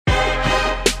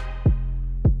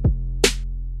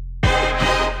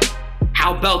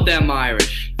about them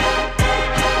Irish?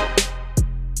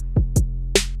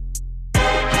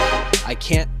 I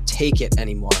can't take it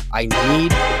anymore. I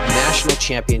need a national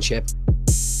championship.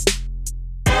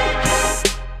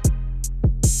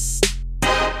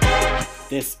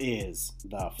 This is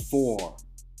the Four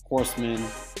Horsemen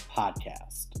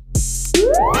Podcast.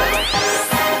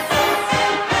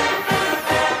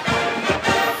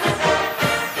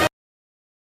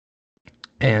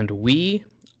 And we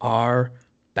are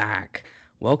back.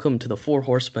 Welcome to the Four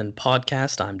Horsemen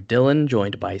Podcast. I'm Dylan,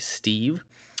 joined by Steve,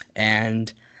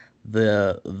 and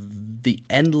the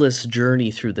endless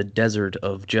journey through the desert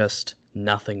of just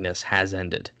nothingness has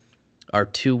ended. Our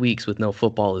 2 weeks with no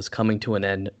football is coming to an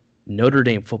end. Notre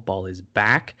Dame football is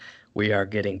back. We are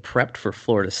getting prepped for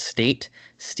Florida State.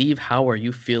 Steve, how are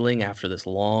you feeling after this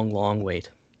long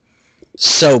wait?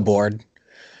 So bored.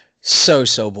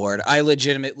 So bored. I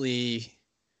legitimately,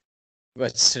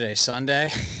 what's today,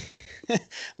 Sunday?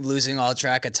 Losing all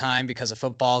track of time because of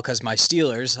football, because my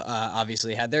Steelers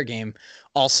obviously had their game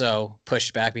also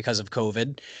pushed back because of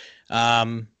COVID.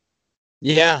 I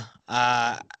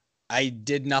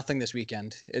did nothing this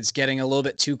weekend. It's getting a little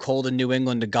bit too cold in New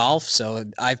England to golf, so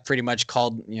I've pretty much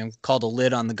called a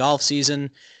lid on the golf season.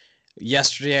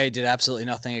 Yesterday, I did absolutely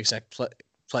nothing except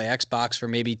play Xbox for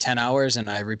maybe 10 hours, and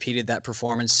I repeated that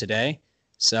performance today.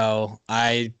 So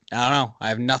I don't know. I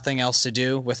have nothing else to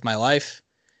do with my life.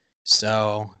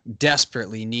 So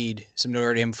desperately need some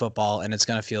Notre Dame football, and it's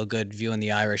going to feel good viewing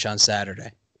the Irish on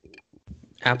Saturday.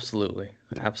 Absolutely.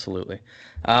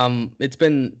 It's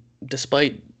been,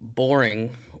 despite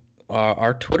boring,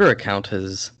 our Twitter account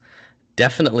has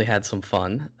definitely had some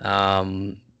fun.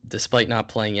 Despite not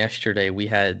playing yesterday, we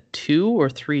had 2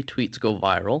 or 3 tweets go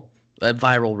viral.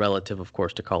 Viral relative, of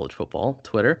course, to college football,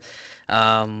 Twitter.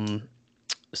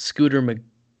 Scooter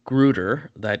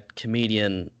Magruder, that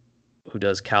comedian who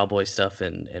does cowboy stuff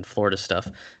and Florida stuff,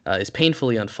 is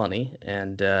painfully unfunny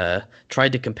and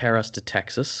tried to compare us to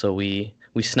Texas, so we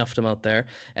snuffed him out there.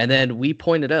 And then we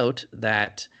pointed out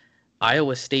that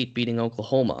Iowa State beating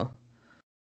Oklahoma,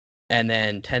 and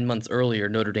then 10 months earlier,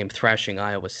 Notre Dame thrashing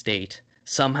Iowa State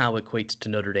somehow equates to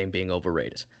Notre Dame being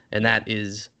overrated. And that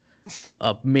is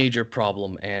a major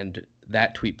problem, and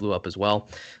that tweet blew up as well.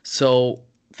 So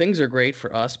things are great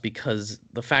for us because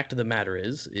the fact of the matter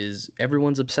is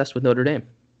everyone's obsessed with Notre Dame.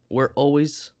 We're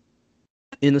always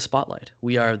in the spotlight.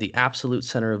 We are the absolute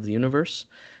center of the universe,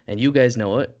 and you guys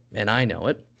know it, and I know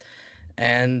it.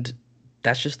 And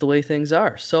that's just the way things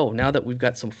are. So now that we've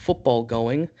got some football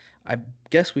going, I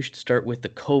guess we should start with the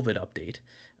COVID update.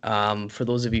 For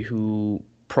those of you who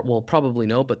will probably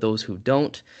know, but those who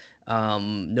don't,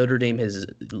 Notre Dame has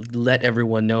let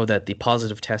everyone know that the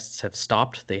positive tests have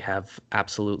stopped. They have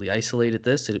absolutely isolated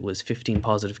this. It was 15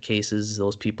 positive cases.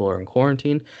 Those people are in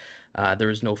quarantine. There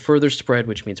is no further spread,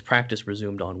 which means practice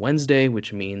resumed on Wednesday,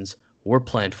 which means we're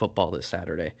playing football this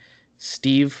Saturday.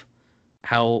 Steve,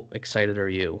 how excited are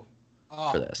you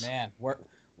for this? Oh, man.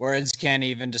 Words can't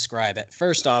even describe it.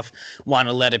 First off, want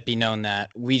to let it be known that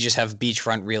we just have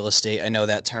beachfront real estate. I know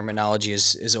that terminology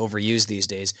is overused these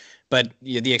days, but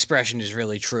the expression is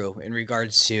really true in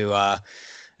regards to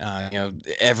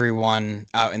everyone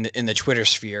out in the Twitter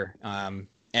sphere.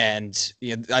 And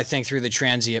I think through the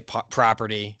transient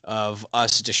property of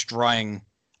us destroying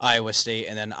Iowa State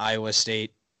and then Iowa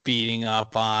State beating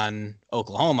up on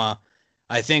Oklahoma,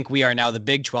 I think we are now the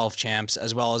Big 12 champs,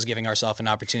 as well as giving ourselves an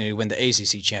opportunity to win the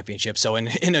ACC championship. So in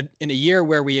a year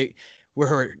where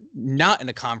we're not in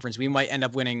a conference, we might end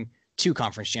up winning 2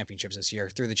 conference championships this year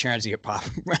through the transient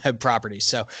property.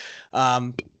 So,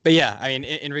 but yeah, I mean,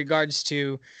 in regards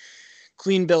to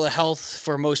clean bill of health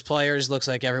for most players, looks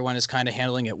like everyone is kind of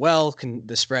handling it well.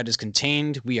 The spread is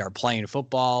contained. We are playing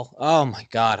football. Oh my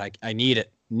God, I need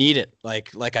it.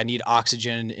 Like I need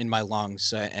oxygen in my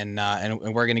lungs, and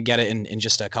we're gonna get it in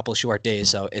just a couple of short days.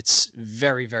 So it's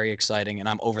very, very exciting, and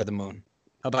I'm over the moon.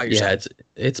 How about yourself? Yeah,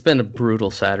 it's been a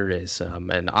brutal Saturdays,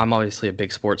 and I'm obviously a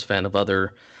big sports fan of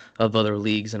other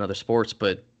leagues and other sports,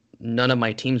 but none of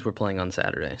my teams were playing on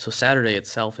Saturday. So Saturday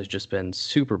itself has just been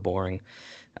super boring,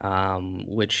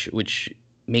 which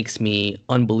makes me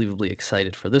unbelievably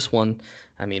excited for this one.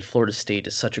 I mean, Florida State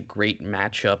is such a great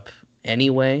matchup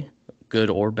anyway, good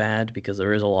or bad, because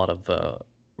there is a lot of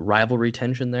rivalry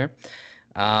tension there.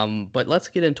 But let's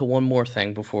get into one more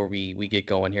thing before we get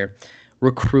going here.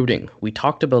 Recruiting. We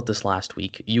talked about this last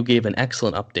week. You gave an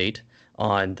excellent update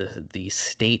on the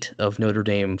state of Notre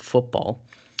Dame football.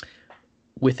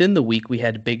 Within the week, we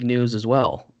had big news as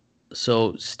well.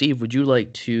 So, Steve, would you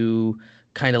like to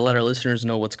kind of let our listeners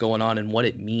know what's going on and what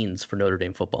it means for Notre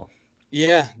Dame football?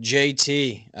 Yeah,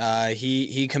 JT.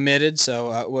 He committed.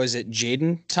 So was it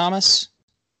Jaden Thomas?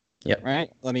 Yep. Right.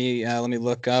 Let me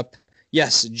look up.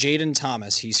 Yes, Jaden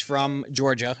Thomas. He's from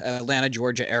Georgia, Atlanta,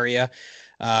 Georgia area.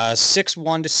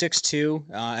 6'1" to 6'2",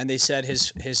 and they said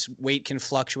his weight can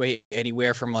fluctuate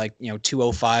anywhere from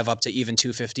 205 up to even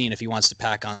 215 if he wants to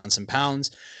pack on some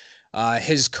pounds.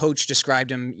 His coach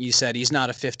described him. He said he's not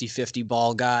a 50-50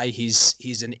 ball guy. He's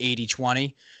an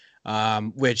 80-20,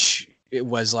 which it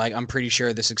was like, I'm pretty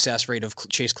sure the success rate of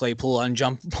Chase Claypool on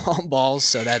jump balls.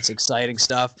 So that's exciting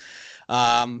stuff.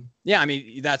 Yeah, I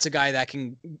mean, that's a guy that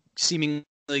can seemingly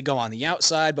go on the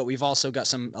outside, but we've also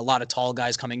got a lot of tall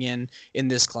guys coming in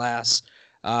this class.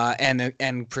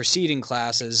 And preceding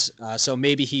classes. So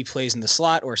maybe he plays in the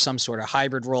slot or some sort of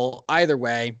hybrid role. Either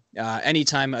way,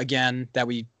 anytime, again, that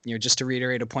we, just to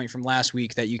reiterate a point from last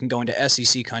week, that you can go into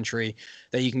SEC country,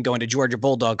 that you can go into Georgia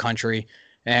Bulldog country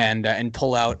and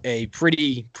pull out a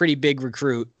pretty big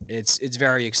recruit. It's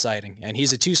very exciting. And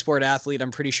he's a two-sport athlete.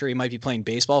 I'm pretty sure he might be playing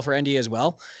baseball for ND as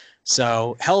well.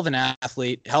 So hell of an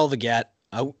athlete, hell of a get.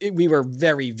 We were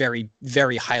very, very,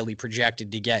 very highly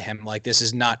projected to get him. Like, this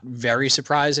is not very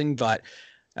surprising, but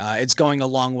it's going a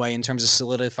long way in terms of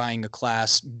solidifying a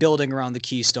class, building around the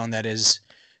keystone that is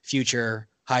future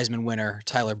Heisman winner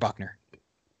Tyler Buchner.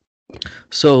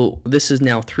 So this is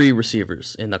now 3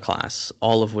 receivers in the class,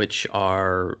 all of which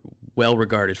are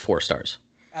well-regarded 4-stars.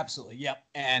 Absolutely, yep.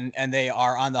 And they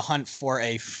are on the hunt for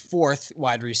a 4th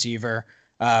wide receiver,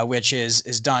 which is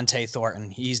Dante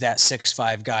Thornton. He's that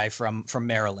 6'5" guy from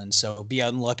Maryland. So be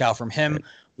on the lookout from him.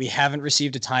 We haven't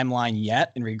received a timeline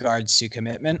yet in regards to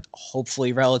commitment,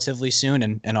 hopefully relatively soon,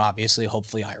 and obviously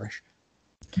hopefully Irish.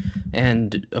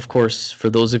 And of course, for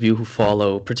those of you who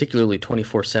follow particularly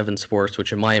 24/7 Sports,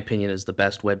 which in my opinion is the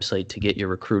best website to get your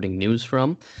recruiting news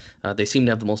from, they seem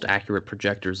to have the most accurate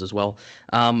projectors as well.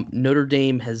 Notre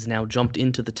Dame has now jumped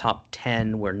into the top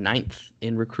 10. We're 9th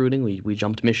in recruiting. We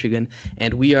jumped Michigan,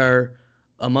 and we are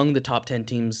among the top 10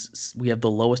 teams. We have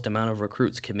the lowest amount of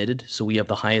recruits committed, so we have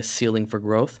the highest ceiling for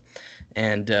growth.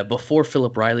 And before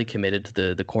Philip Riley committed,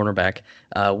 the cornerback,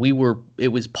 it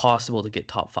was possible to get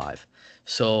top 5.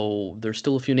 So there's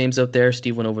still a few names out there.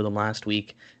 Steve went over them last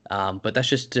week. But that's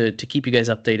just to keep you guys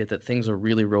updated that things are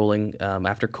really rolling.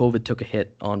 After COVID took a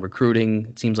hit on recruiting,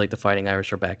 it seems like the Fighting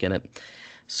Irish are back in it.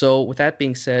 So with that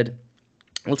being said,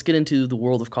 let's get into the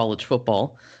world of college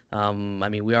football. I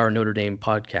mean, we are a Notre Dame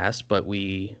podcast, but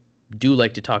we do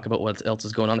like to talk about what else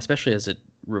is going on, especially as it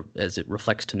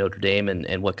reflects to Notre Dame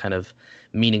and what kind of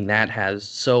meaning that has.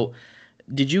 So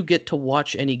did you get to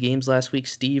watch any games last week,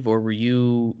 Steve, or were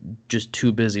you just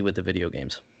too busy with the video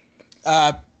games?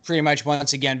 Pretty much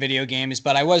once again, video games,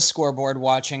 but I was scoreboard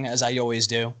watching, as I always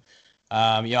do.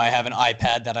 I have an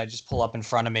iPad that I just pull up in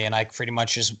front of me, and I pretty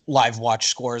much just live watch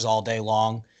scores all day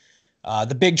long.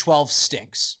 The Big 12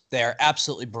 stinks. They're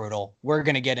absolutely brutal. We're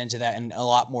going to get into that in a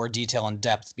lot more detail and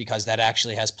depth because that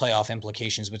actually has playoff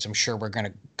implications, which I'm sure we're going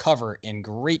to cover in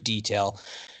great detail.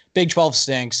 Big 12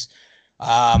 stinks.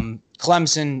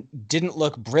 Clemson didn't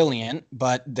look brilliant,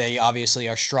 but they obviously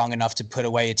are strong enough to put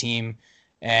away a team.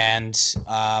 And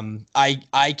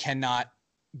I cannot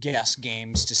guess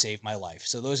games to save my life.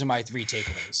 So those are my 3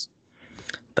 takeaways.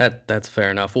 That's fair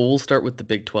enough. Well, we'll start with the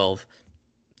Big 12.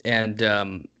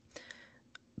 And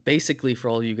basically, for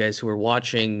all you guys who are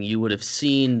watching, you would have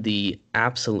seen the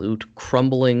absolute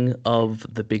crumbling of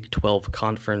the Big 12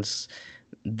 conference,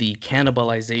 the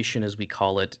cannibalization, as we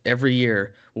call it. Every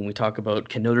year when we talk about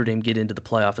can Notre Dame get into the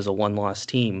playoff as a one-loss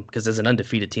team, because as an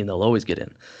undefeated team, they'll always get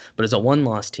in. But as a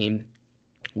one-loss team,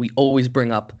 we always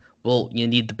bring up, well, you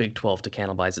need the Big 12 to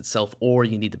cannibalize itself, or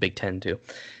you need the Big 10 to.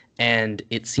 And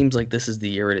it seems like this is the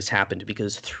year it has happened,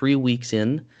 because 3 weeks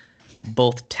in,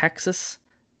 both Texas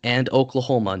and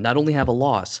Oklahoma not only have a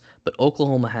loss, but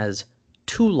Oklahoma has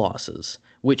 2 losses,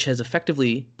 which has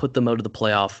effectively put them out of the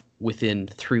playoff within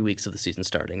 3 weeks of the season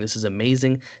starting. This is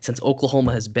amazing, since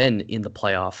Oklahoma has been in the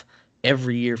playoff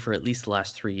every year for at least the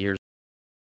last 3 years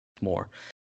more.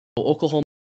 So Oklahoma,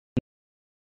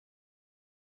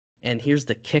 and here's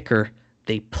the kicker,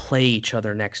 they play each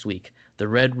other next week. The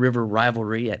Red River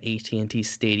rivalry at AT&T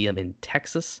Stadium in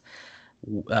Texas,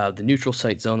 the neutral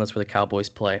site zone, that's where the Cowboys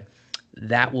play.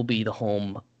 That will be the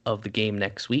home of the game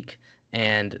next week,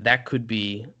 and that could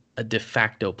be a de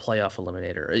facto playoff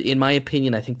eliminator. In my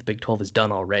opinion, I think the Big 12 is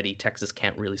done already. Texas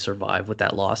can't really survive with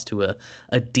that loss to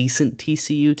a decent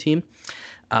TCU team.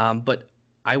 But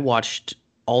I watched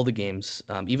all the games,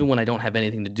 even when I don't have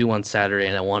anything to do on Saturday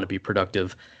and I want to be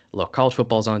productive. Look, college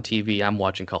football's on TV. I'm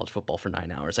watching college football for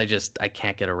 9 hours. I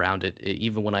can't get around it.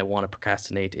 Even when I want to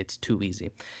procrastinate, it's too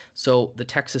easy. So the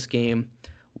Texas game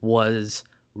was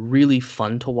really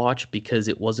fun to watch because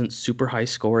it wasn't super high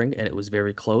scoring and it was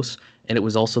very close. And it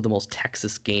was also the most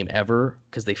Texas game ever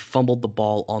because they fumbled the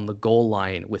ball on the goal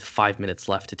line with 5 minutes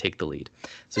left to take the lead.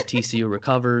 So TCU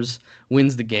recovers,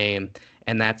 wins the game,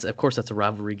 and that's a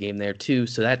rivalry game there too.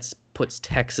 So that puts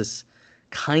Texas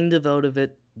kind of out of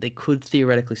it. They could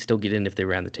theoretically still get in if they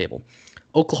ran the table.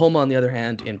 Oklahoma, on the other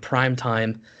hand, in prime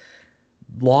time,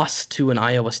 lost to an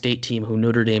Iowa State team who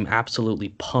Notre Dame absolutely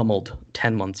pummeled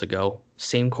 10 months ago.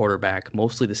 Same quarterback,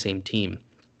 mostly the same team.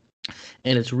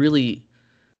 And it's really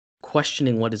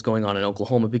questioning what is going on in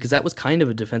Oklahoma because that was kind of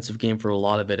a defensive game for a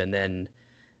lot of it. And then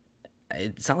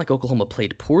it's not like Oklahoma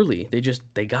played poorly.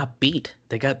 They got beat.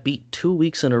 They got beat 2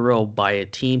 weeks in a row by a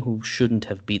team who shouldn't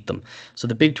have beat them. So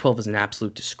the Big 12 is an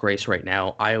absolute disgrace right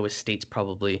now. Iowa State's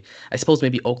probably, I suppose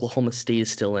maybe Oklahoma State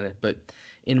is still in it, but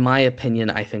in my opinion,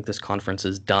 I think this conference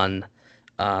is done.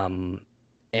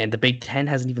 And the Big 10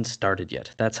 hasn't even started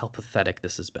yet. That's how pathetic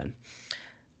this has been.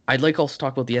 I'd like also to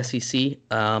talk about the SEC.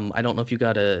 I don't know if you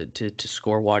got to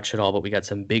score watch at all, but we got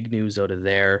some big news out of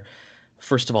there.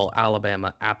 First of all,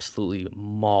 Alabama absolutely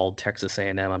mauled Texas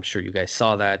A&M. I'm sure you guys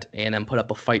saw that. A&M put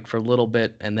up a fight for a little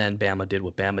bit, and then Bama did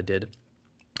what Bama did.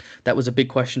 That was a big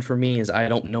question for me, as I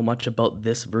don't know much about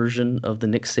this version of the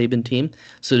Nick Saban team.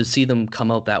 So to see them come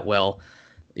out that well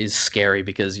is scary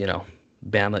because,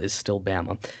 Bama is still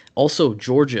Bama. Also,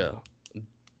 Georgia,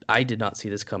 I did not see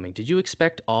this coming. Did you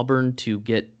expect Auburn to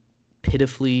get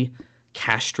pitifully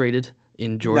castrated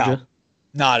in Georgia? No.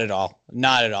 Not at all.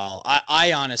 Not at all.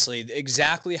 I honestly,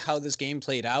 exactly how this game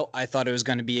played out, I thought it was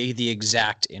going to be the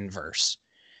exact inverse.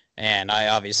 And I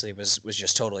obviously was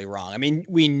just totally wrong. I mean,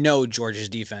 we know Georgia's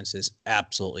defense is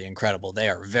absolutely incredible. They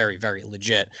are very, very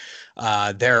legit.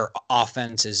 Their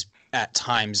offense is at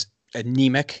times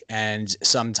anemic, and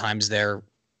sometimes they're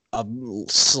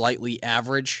slightly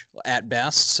average at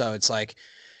best. So it's like,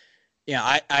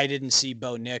 I didn't see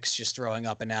Bo Nix just throwing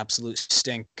up an absolute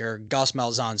stinker. Gus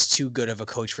Malzahn's too good of a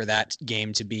coach for that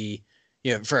game to be,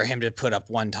 for him to put up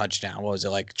one touchdown. What was it,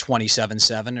 like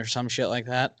 27-7 or some shit like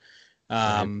that?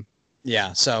 Right.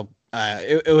 Yeah. So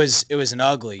it was an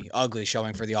ugly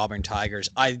showing for the Auburn Tigers.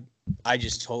 I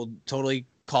just totally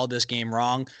called this game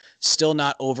wrong. Still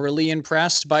not overly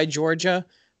impressed by Georgia,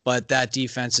 but that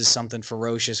defense is something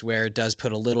ferocious where it does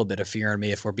put a little bit of fear in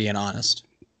me, if we're being honest.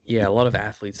 Yeah, a lot of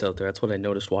athletes out there. That's what I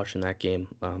noticed watching that game.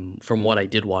 From what I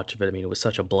did watch of it, I mean, it was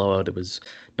such a blowout. It was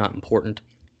not important.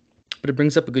 But it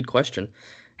brings up a good question.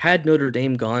 Had Notre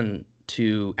Dame gone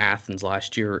to Athens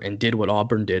last year and did what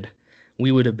Auburn did,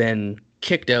 we would have been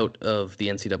kicked out of the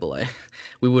NCAA.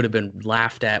 We would have been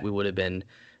laughed at. We would have been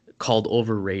called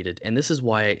overrated. And this is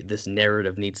why this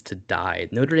narrative needs to die.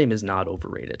 Notre Dame is not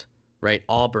overrated, right?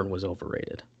 Auburn was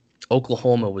overrated.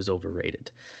 Oklahoma was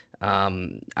overrated.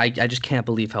 I just can't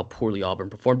believe how poorly Auburn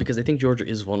performed because I think Georgia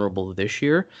is vulnerable this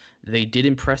year. They did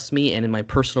impress me, and in my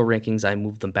personal rankings, I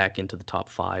moved them back into the top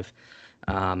 5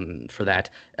 for that.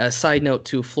 A side note,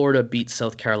 too, Florida beat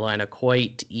South Carolina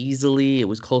quite easily. It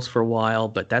was close for a while,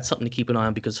 but that's something to keep an eye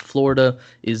on because Florida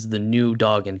is the new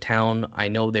dog in town. I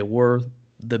know they were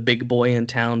the big boy in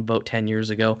town about 10 years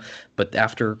ago, but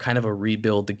after kind of a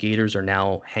rebuild, the Gators are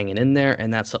now hanging in there,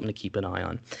 and that's something to keep an eye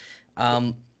on.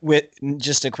 With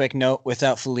just a quick note,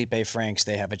 without Felipe Franks,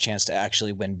 they have a chance to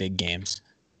actually win big games.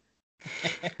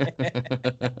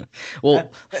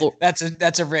 Well,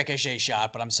 that's a ricochet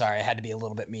shot, but I'm sorry, I had to be a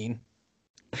little bit mean.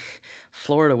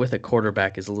 Florida with a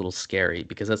quarterback is a little scary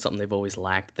because that's something they've always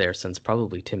lacked there since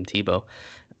probably Tim Tebow,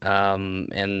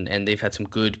 and they've had some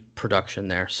good production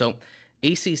there. So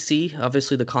ACC,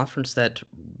 obviously the conference that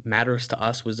matters to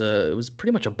us, it was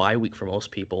pretty much a bye week for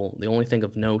most people. The only thing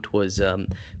of note was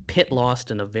Pitt lost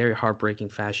in a very heartbreaking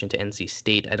fashion to NC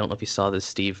State. I don't know if you saw this,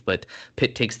 Steve, but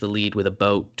Pitt takes the lead with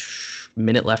about a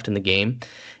minute left in the game,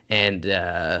 and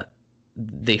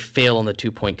they fail on the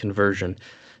 2-point conversion,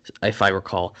 if I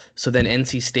recall. So then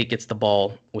NC State gets the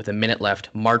ball with a minute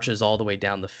left, marches all the way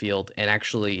down the field, and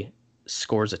actually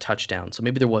scores a touchdown. So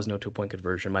maybe there was no 2-point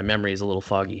conversion. My memory is a little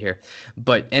foggy here.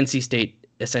 But NC State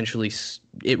essentially,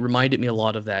 it reminded me a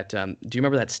lot of that. Do you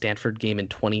remember that Stanford game in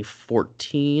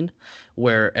 2014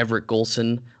 where Everett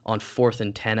Golson on 4th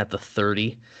and 10 at the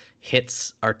 30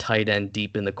 hits our tight end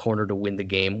deep in the corner to win the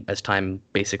game as time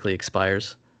basically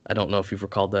expires? I don't know if you've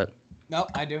recalled that. No,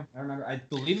 I do. I remember. I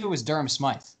believe it was Durham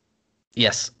Smythe.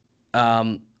 Yes.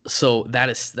 So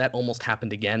that almost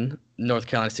happened again. North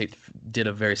Carolina State did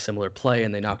a very similar play,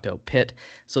 and they knocked out Pitt.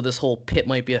 So this whole Pitt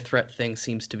might be a threat thing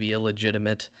seems to be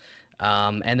illegitimate.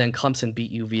 And then Clemson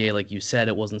beat UVA, like you said.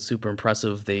 It wasn't super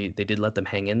impressive. They did let them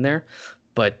hang in there.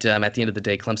 But at the end of the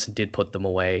day, Clemson did put them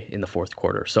away in the fourth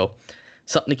quarter. So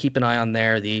something to keep an eye on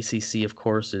there. The ACC, of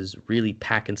course, is really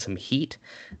packing some heat.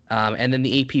 And then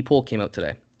the AP poll came out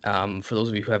today. For those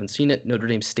of you who haven't seen it, Notre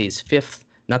Dame stays 5th.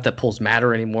 Not that polls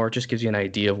matter anymore. It just gives you an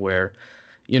idea of where,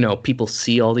 people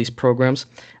see all these programs.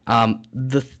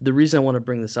 The reason I want to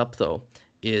bring this up, though,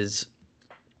 is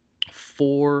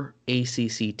 4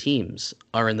 ACC teams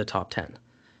are in the top 10.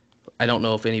 I don't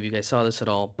know if any of you guys saw this at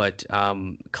all, but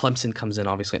Clemson comes in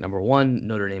obviously at number 1.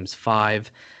 Notre Dame's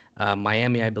 5.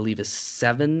 Miami, I believe, is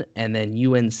 7, and then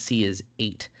UNC is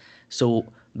 8.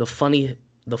 So the funny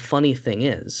thing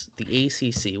is the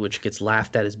ACC, which gets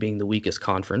laughed at as being the weakest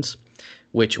conference,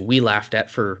 which we laughed at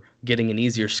for getting an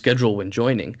easier schedule when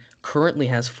joining, currently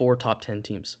has 4 top 10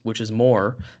 teams, which is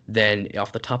more than,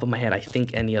 off the top of my head, I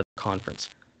think any other conference.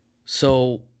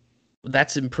 So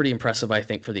that's pretty impressive, I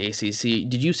think, for the ACC.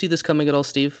 Did you see this coming at all,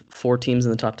 Steve? 4 teams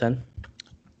in the top 10?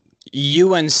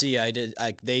 UNC, I did.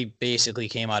 They basically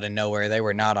came out of nowhere. They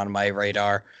were not on my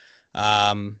radar.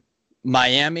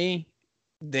 Miami,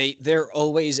 they're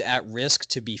always at risk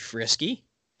to be frisky.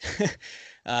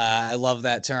 I love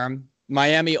that term.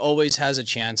 Miami always has a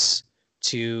chance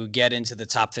to get into the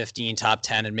top 15, top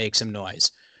 10, and make some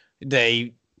noise.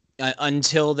 They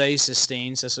until they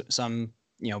sustain some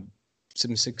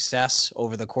success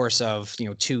over the course of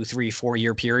 2, 3, 4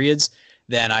 year periods,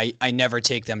 then I never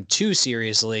take them too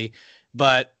seriously.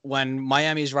 But when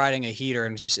Miami's riding a heater,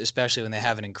 and especially when they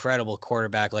have an incredible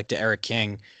quarterback like D'Eriq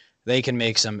King, they can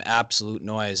make some absolute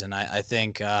noise. And I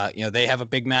think they have a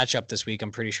big matchup this week,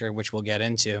 I'm pretty sure, which we'll get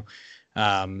into.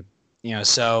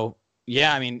 So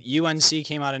yeah, I mean, UNC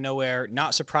came out of nowhere,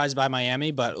 not surprised by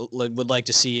Miami, but would like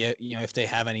to see it, if they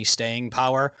have any staying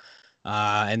power.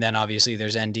 And then obviously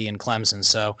there's ND and Clemson.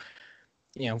 So,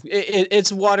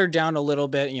 it's watered down a little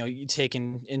bit. You take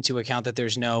into account that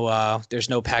there's no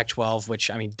Pac-12, which,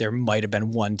 I mean, there might have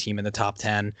been one team in the top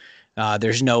 10.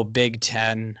 There's no Big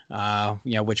Ten,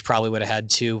 which probably would have had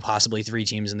 2, possibly 3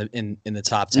 teams in the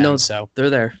top 10. No, so they're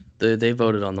there. They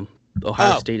voted on them.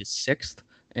 Ohio State is 6th,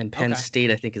 and Penn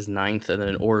State, I think, is 9th, and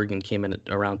then Oregon came in at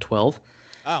around 12.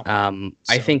 I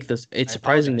think it's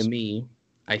surprising to me.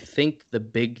 I think the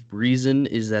big reason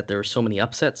is that there are so many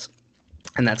upsets,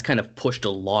 and that's kind of pushed a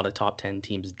lot of top 10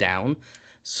 teams down.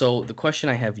 So the question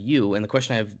I have you, and the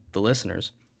question I have the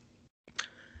listeners,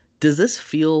 does this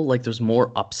feel like there's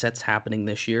more upsets happening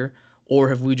this year, or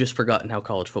have we just forgotten how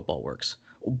college football works?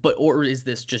 Or is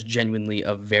this just genuinely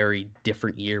a very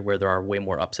different year where there are way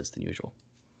more upsets than usual?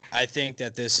 I think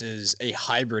that this is a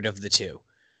hybrid of the two.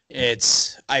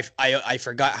 I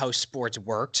forgot how sports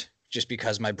worked just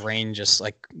because my brain, just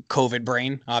like COVID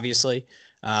brain, obviously.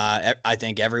 I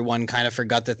think everyone kind of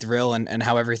forgot the thrill and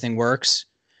how everything works,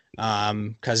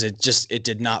 because it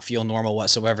did not feel normal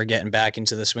whatsoever getting back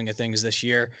into the swing of things this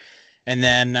year. And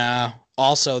then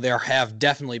also there have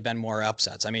definitely been more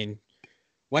upsets. I mean,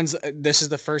 this is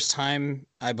the first time,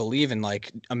 I believe, in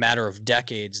like a matter of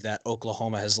decades that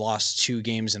Oklahoma has lost 2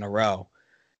 games in a row.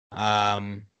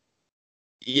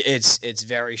 It's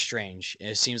very strange.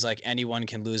 It seems like anyone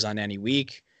can lose on any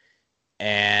week.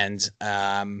 And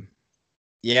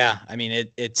yeah, I mean,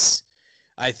 it's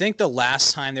I think the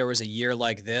last time there was a year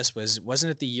like this wasn't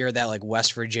it the year that like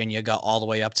West Virginia got all the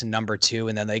way up to number 2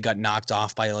 and then they got knocked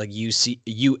off by like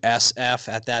USF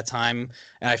at that time.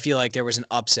 And I feel like there was an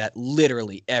upset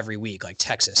literally every week. Like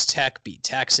Texas Tech beat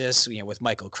Texas, with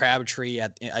Michael Crabtree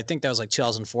I think that was like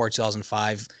 2004,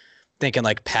 2005. Thinking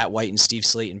like Pat White and Steve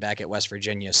Slayton back at West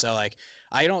Virginia. So like,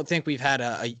 I don't think we've had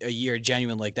a year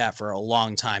genuine like that for a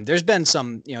long time. There's been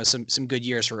some good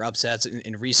years for upsets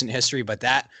in recent history, but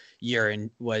that year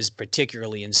was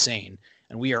particularly insane.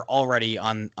 And we are already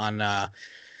on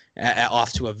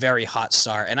off to a very hot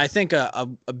start. And I think a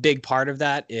big part of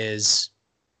that is,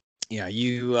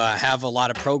 you have a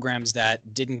lot of programs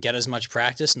that didn't get as much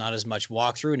practice, not as much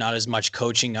walkthrough, not as much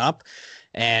coaching up.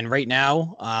 And right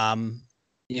now, I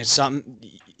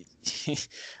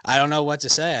don't know what to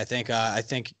say. I think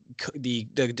the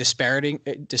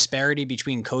disparity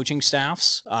between coaching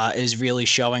staffs is really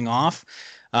showing off.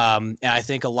 And I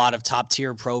think a lot of top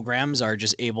tier programs are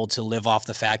just able to live off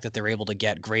the fact that they're able to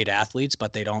get great athletes,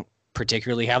 but they don't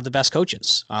particularly have the best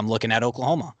coaches. I'm looking at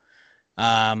Oklahoma.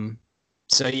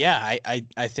 So yeah,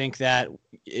 I think that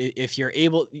if you're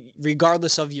able,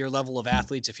 regardless of your level of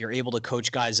athletes, if you're able to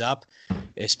coach guys up,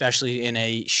 especially in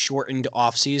a shortened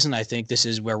off season, I think this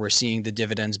is where we're seeing the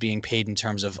dividends being paid in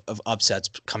terms of upsets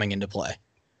coming into play.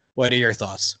 What are your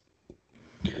thoughts?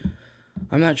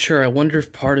 I'm not sure. I wonder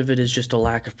if part of it is just a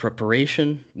lack of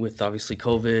preparation with obviously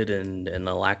COVID and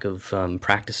the lack of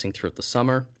practicing throughout the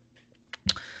summer.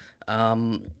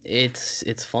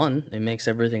 It's fun. It makes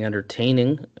everything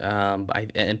entertaining.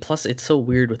 And plus it's so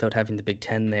weird without having the Big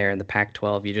Ten there and the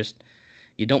Pac-12.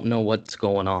 You don't know what's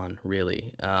going on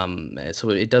really. So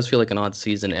it does feel like an odd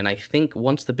season. And I think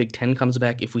once the Big Ten comes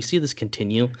back, if we see this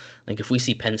continue, like if we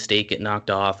see Penn State get knocked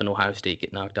off and Ohio State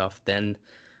get knocked off, then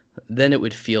it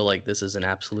would feel like this is an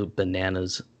absolute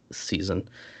bananas season.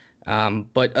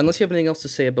 But unless you have anything else to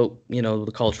say about,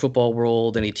 the college football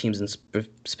world, any teams in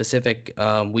specific,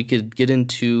 we could get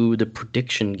into the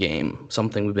prediction game,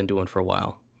 something we've been doing for a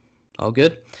while. All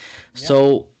good? Yeah.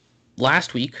 So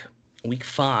last week, week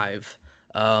 5,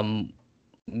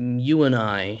 you and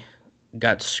I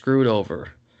got screwed over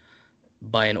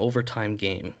by an overtime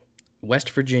game.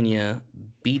 West Virginia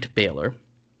beat Baylor.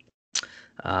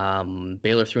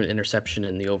 Baylor threw an interception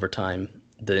in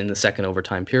the second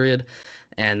overtime period,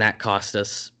 and that cost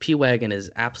us. P-Wagon is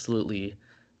absolutely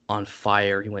on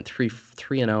fire. He went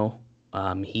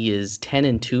 3-0. He is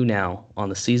 10-2 now on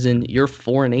the season. You're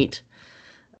 4-8.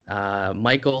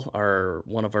 Michael,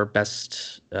 one of our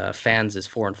best fans, is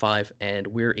 4-5, and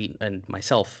we're 8, and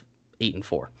myself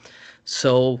 8-4.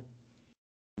 So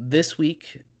this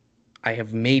week, I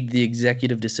have made the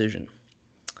executive decision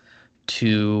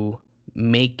to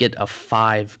make it a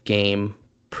 5-game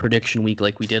prediction week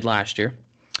like we did last year.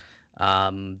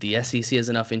 The SEC has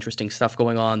enough interesting stuff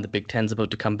going on. The Big Ten's about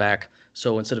to come back.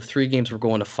 So instead of 3 games, we're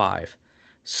going to 5.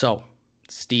 So,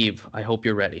 Steve, I hope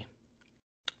you're ready.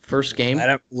 First game.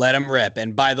 Let him rip.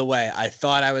 And by the way, I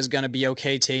thought I was going to be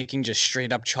okay taking just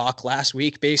straight up chalk last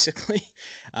week, basically.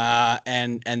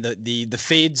 And the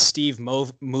fade Steve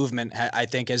movement, I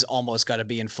think, has almost got to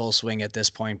be in full swing at this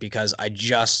point because I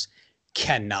just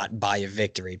cannot buy a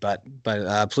victory. But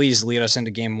please lead us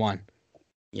into game 1.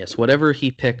 Yes, whatever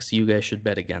he picks, you guys should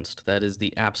bet against. That is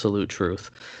the absolute truth.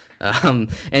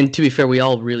 And to be fair, we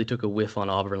all really took a whiff on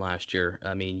Auburn last year.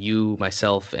 I mean, you,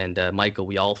 myself, and Michael,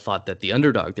 we all thought that the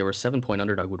underdog, they were a 7-point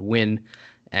underdog, would win,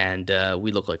 and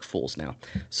we look like fools now.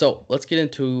 So let's get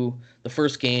into the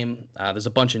first game. There's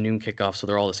a bunch of noon kickoffs, so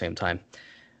they're all the same time.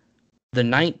 The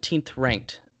 19th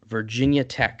ranked Virginia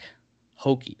Tech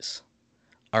Hokies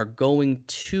are going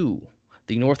to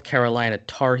the North Carolina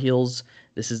Tar Heels.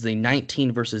 This is the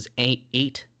 19 versus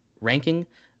 8 ranking.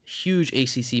 Huge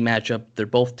ACC matchup. They're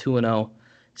both 2-0.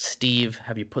 Steve,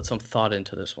 have you put some thought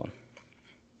into this one?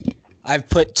 I've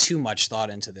put too much thought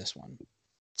into this one.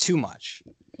 Too much.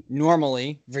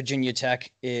 Normally, Virginia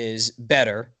Tech is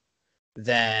better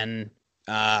than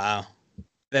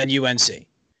UNC.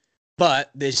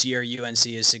 But this year, UNC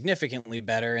is significantly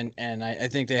better, and I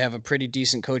think they have a pretty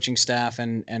decent coaching staff,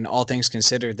 and all things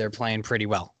considered, they're playing pretty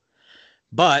well.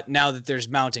 But now that there's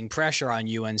mounting pressure on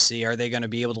UNC, are they going to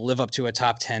be able to live up to a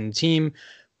top 10 team?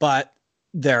 But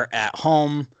they're at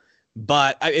home.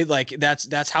 But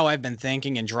that's how I've been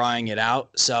thinking and drawing it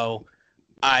out. So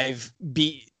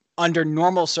under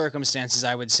normal circumstances,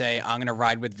 I would say I'm going to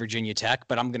ride with Virginia Tech,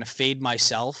 but I'm going to fade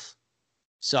myself.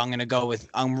 So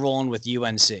I'm rolling with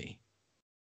UNC.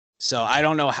 So I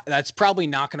don't know. That's probably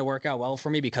not going to work out well for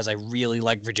me because I really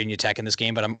like Virginia Tech in this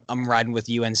game, but I'm riding with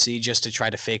UNC just to try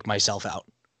to fake myself out.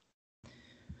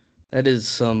 That is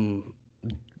some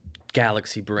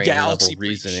galaxy brain level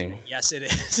reasoning. Yes, it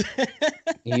is.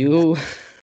 Do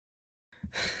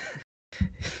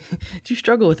you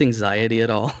struggle with anxiety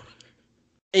at all?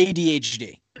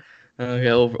 ADHD. Okay,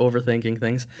 overthinking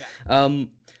things. Yeah.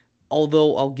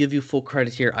 Although I'll give you full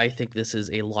credit here, I think this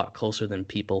is a lot closer than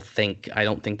people think. I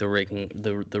don't think the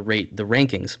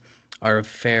rankings are a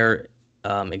fair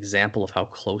example of how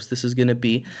close this is going to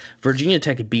be. Virginia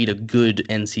Tech beat a good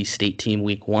NC State team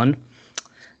week 1.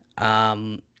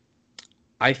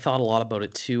 I thought a lot about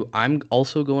it too. I'm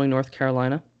also going North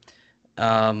Carolina.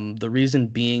 The reason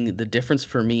being the difference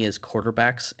for me is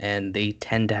quarterbacks, and they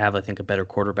tend to have, I think, a better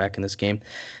quarterback in this game.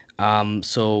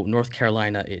 So North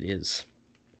Carolina it is.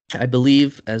 I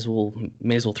believe,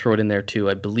 may as well throw it in there too,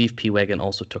 I believe P-Wagon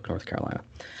also took North Carolina.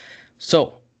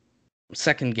 So,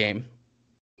 second game,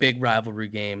 big rivalry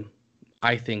game.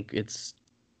 I think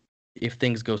if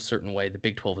things go a certain way, the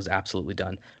Big 12 is absolutely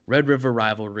done. Red River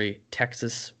rivalry,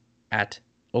 Texas at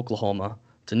Oklahoma.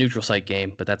 It's a neutral site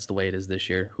game, but that's the way it is this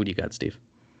year. Who do you got, Steve?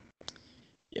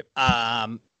 Yep.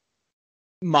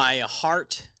 My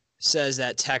heart says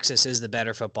that Texas is the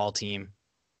better football team.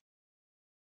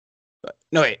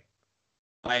 No, wait.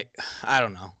 I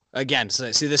don't know. Again,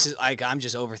 so see, this is I'm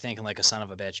just overthinking like a son of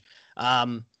a bitch.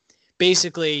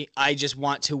 Basically, I just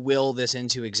want to will this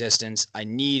into existence. I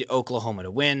need Oklahoma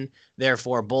to win.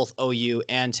 Therefore, both OU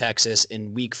and Texas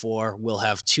in week 4 will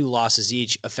have 2 losses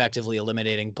each, effectively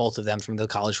eliminating both of them from the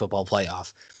college football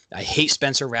playoff. I hate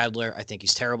Spencer Rattler. I think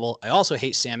he's terrible. I also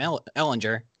hate Sam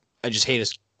Ehlinger. just hate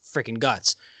his freaking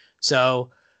guts. So,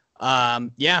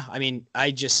 yeah, I mean,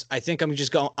 I think I'm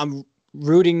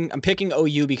picking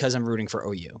OU because I'm rooting for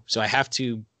OU. So I have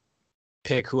to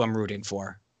pick who I'm rooting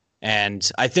for.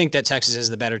 And I think that Texas is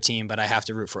the better team, but I have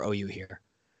to root for OU here.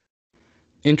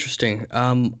 Interesting.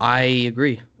 I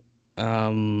agree.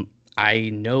 I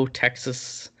know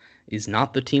Texas is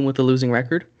not the team with a losing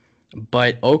record,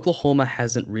 but Oklahoma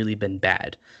hasn't really been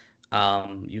bad.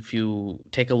 If you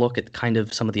take a look at kind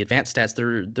of some of the advanced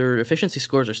stats, their efficiency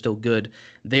scores are still good.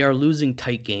 They are losing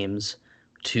tight games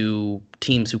to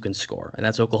teams who can score, and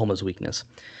that's Oklahoma's weakness.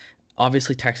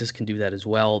 Obviously, Texas can do that as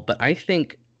well, but I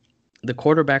think the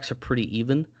quarterbacks are pretty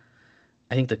even.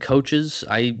 I think the coaches,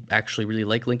 I actually really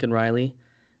like Lincoln Riley.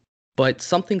 But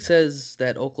something says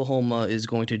that Oklahoma is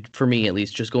going to, for me at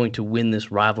least, just going to win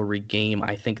this rivalry game.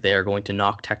 I think they are going to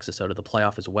knock Texas out of the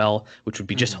playoff as well, which would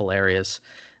be just hilarious.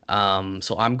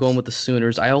 So I'm going with the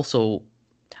Sooners. I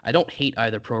don't hate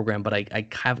either program, but I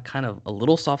have kind of a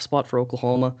little soft spot for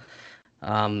Oklahoma.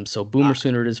 So Boomer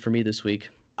Sooner it is for me this week.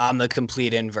 I'm the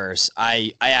complete inverse.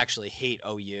 I actually hate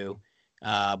OU,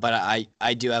 but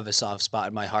I do have a soft spot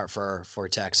in my heart for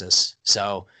Texas.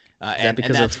 So.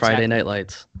 Because of Friday Night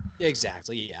Lights?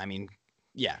 Exactly. Yeah. I mean,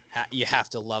 yeah, you have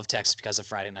to love Texas because of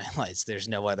Friday Night Lights. There's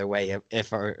no other way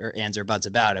if or ands or buts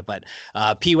about it. But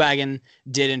P-Wagon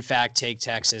did, in fact, take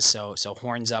Texas. So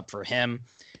horns up for him.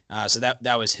 So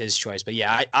that was his choice. But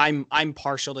yeah, I'm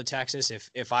partial to Texas.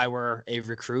 If I were a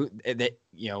recruit,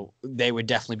 they would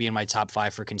definitely be in my top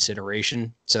 5 for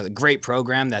consideration. So a great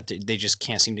program that they just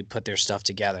can't seem to put their stuff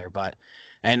together.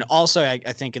 And also, I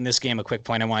think in this game, a quick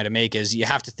point I wanted to make is you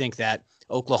have to think that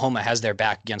Oklahoma has their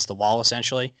back against the wall,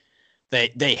 essentially.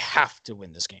 They have to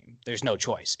win this game. There's no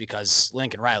choice because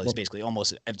Lincoln Riley is basically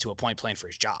almost to a point playing for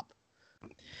his job.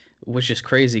 Which is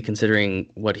crazy considering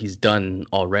what he's done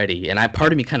already. And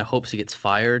part of me kind of hopes he gets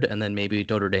fired and then maybe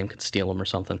Notre Dame could steal him or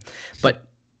something. But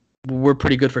we're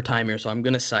pretty good for time here, so I'm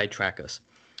going to sidetrack us.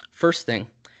 First thing,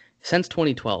 since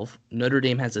 2012, Notre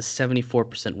Dame has a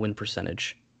 74% win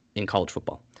percentage in college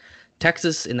football.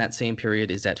 Texas in that same period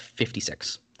is at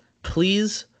 56.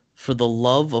 Please, for the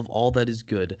love of all that is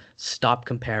good, stop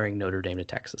comparing Notre Dame to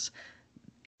Texas.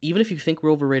 Even if you think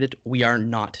we're overrated, we are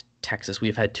not Texas.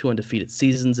 We've had 2 undefeated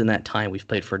seasons in that time. We've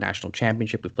played for a national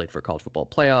championship. We've played for a college football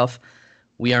playoff.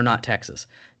 We are not Texas.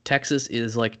 Texas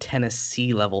is like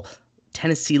Tennessee level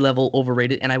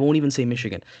overrated, and I won't even say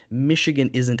Michigan. Michigan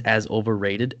isn't as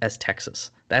overrated as Texas.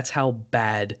 That's how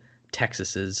bad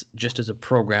Texas is just as a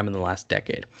program in the last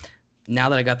decade. Now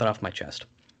that I got that off my chest,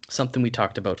 something we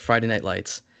talked about, Friday Night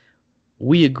Lights,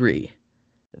 we agree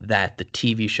that the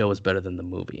TV show is better than the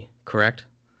movie, correct?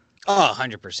 Oh,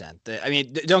 100%. I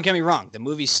mean, don't get me wrong. The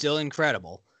movie's still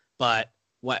incredible, but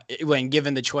when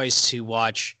given the choice to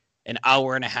watch an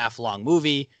hour and a half long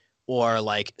movie or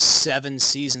like 7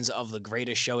 seasons of the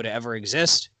greatest show to ever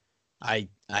exist, I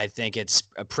think it's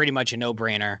pretty much a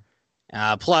no-brainer.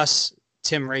 Plus,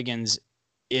 Tim Riggins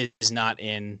is not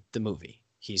in the movie.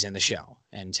 He's in the show,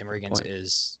 and Tim Riggins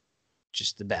is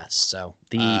just the best. So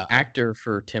the actor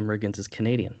for Tim Riggins is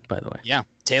Canadian, by the way. Yeah,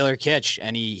 Taylor Kitsch,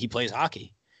 and he plays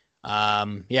hockey.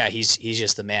 Yeah, he's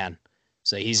just the man.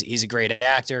 So he's a great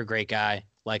actor, great guy.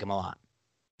 Like him a lot.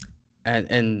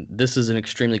 And this is an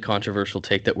extremely controversial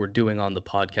take that we're doing on the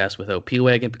podcast without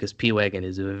P-Wagon, because P-Wagon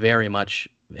is very much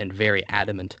and very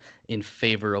adamant in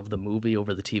favor of the movie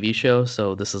over the TV show.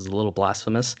 So this is a little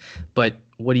blasphemous. But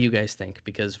what do you guys think?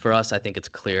 Because for us, I think it's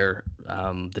clear.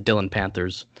 The Dillon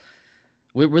Panthers,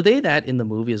 were they that in the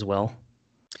movie as well?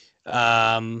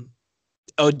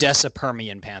 Odessa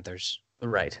Permian Panthers.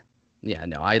 Right. Yeah.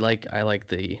 No, I like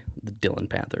the Dillon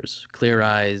Panthers. Clear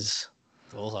eyes.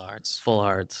 Full hearts. Full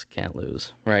hearts. Can't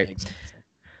lose. Right. Exactly.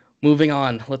 Moving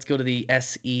on, let's go to the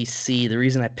SEC. The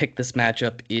reason I picked this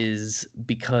matchup is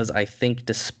because I think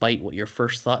despite what your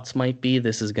first thoughts might be,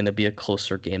 this is going to be a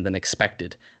closer game than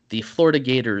expected. The Florida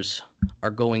Gators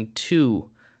are going to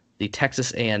the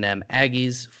Texas A&M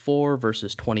Aggies,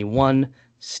 4-21.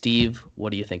 Steve,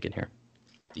 what are you thinking here?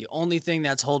 The only thing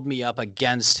that's holding me up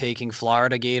against taking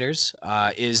Florida Gators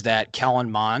is that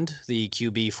Kellen Mond, the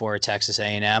QB for Texas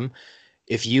A&M,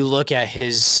 if you look at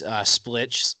his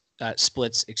splits,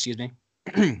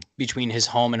 between his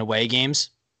home and away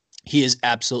games, he is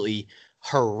absolutely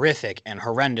horrific and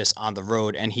horrendous on the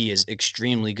road, and he is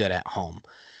extremely good at home.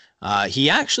 He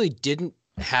actually didn't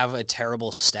have a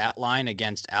terrible stat line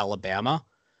against Alabama.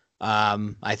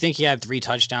 I think he had 3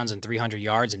 touchdowns and 300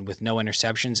 yards and with no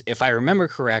interceptions, if I remember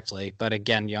correctly. But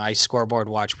again, I scoreboard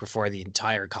watch before the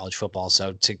entire college football,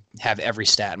 so to have every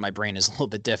stat in my brain is a little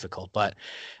bit difficult. But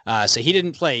so he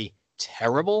didn't play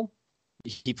terrible,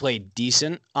 he played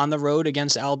decent on the road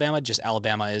against Alabama. Just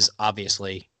Alabama is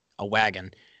obviously a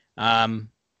wagon.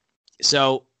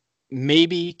 So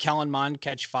maybe Kellen Mond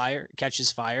catches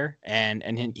fire,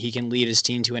 and he can lead his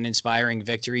team to an inspiring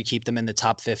victory, keep them in the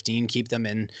top 15, keep them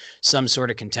in some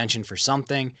sort of contention for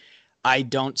something. I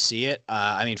don't see it.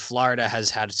 I mean, Florida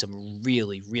has had some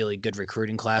really, really good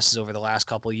recruiting classes over the last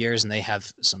couple of years, and they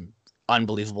have some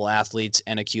unbelievable athletes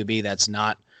and a QB that's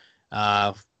not,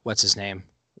 what's his name?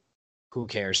 Who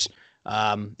cares?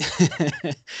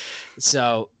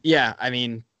 So yeah, I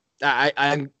mean,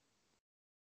 I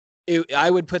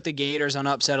would put the Gators on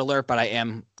upset alert, but I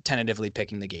am tentatively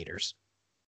picking the Gators.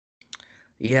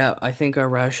 Yeah, I think our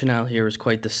rationale here is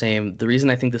quite the same. The reason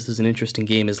I think this is an interesting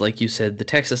game is, like you said, the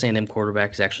Texas A&M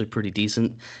quarterback is actually pretty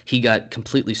decent. He got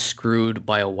completely screwed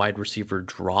by a wide receiver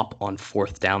drop on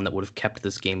 4th down that would have kept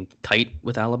this game tight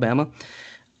with Alabama.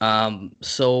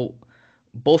 So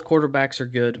both quarterbacks are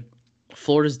good.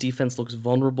 Florida's defense looks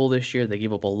vulnerable this year. They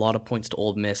gave up a lot of points to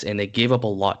Ole Miss, and they gave up a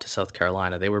lot to South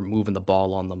Carolina. They were moving the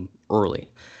ball on them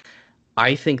early.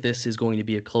 I think this is going to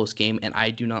be a close game, and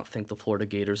I do not think the Florida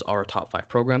Gators are a top 5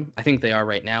 program. I think they are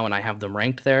right now, and I have them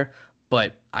ranked there,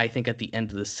 but I think at the end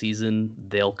of the season,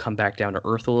 they'll come back down to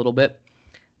earth a little bit.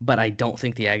 But I don't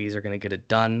think the Aggies are going to get it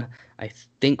done. I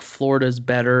think Florida's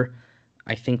better.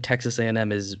 I think Texas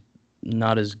A&M is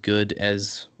not as good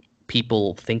as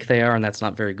people think they are, and that's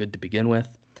not very good to begin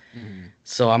with. Mm-hmm.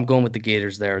 So I'm going with the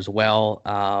Gators there as well.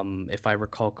 If I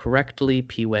recall correctly,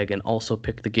 P-Wagon also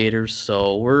picked the Gators,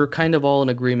 so we're kind of all in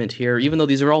agreement here. Even though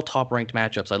these are all top-ranked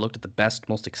matchups, I looked at the best,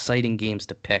 most exciting games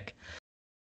to pick.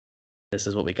 This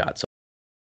is what we got. So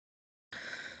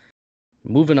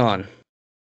moving on,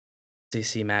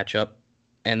 SEC matchup,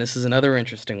 and this is another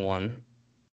interesting one.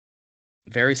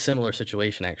 Very similar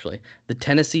situation, actually. The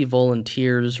Tennessee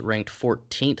Volunteers ranked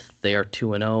 14th. They are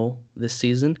 2-0 this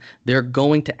season. They're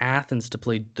going to Athens to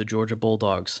play the Georgia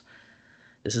Bulldogs.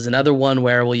 This is another one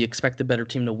where, well, you expect the better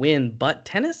team to win, but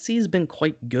Tennessee's been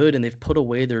quite good, and they've put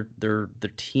away their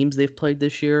teams they've played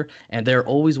this year, and they're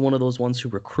always one of those ones who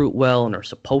recruit well and are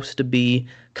supposed to be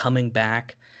coming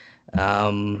back.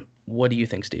 What do you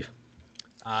think, Steve?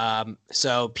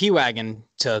 So P-Wagon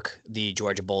took the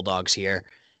Georgia Bulldogs here.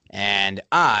 And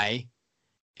I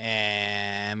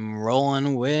am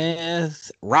rolling with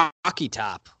Rocky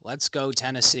Top. Let's go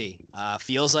Tennessee.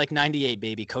 Feels like 98,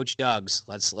 baby. Coach Doug's.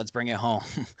 Let's bring it home.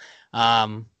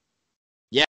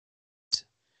 Yeah.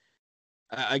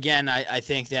 Again, I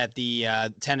think that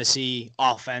the Tennessee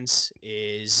offense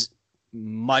is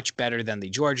much better than the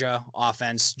Georgia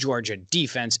offense. Georgia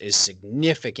defense is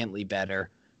significantly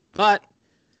better, but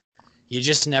you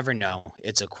just never know.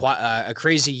 It's a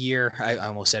crazy year. I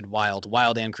almost said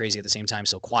wild and crazy at the same time.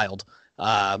 So wild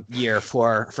year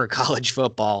for college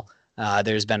football.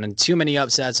 There's been too many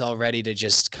upsets already to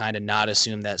just kind of not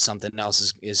assume that something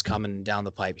else is coming down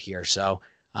the pipe here. So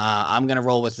I'm gonna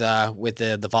roll with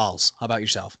the Vols. How about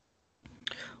yourself?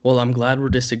 Well, I'm glad we're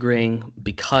disagreeing,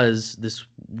 because this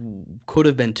could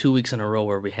have been 2 weeks in a row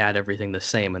where we had everything the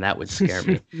same, and that would scare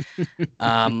me.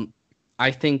 I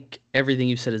think everything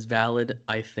you said is valid.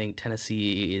 I think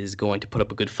Tennessee is going to put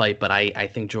up a good fight, but I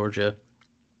think Georgia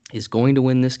is going to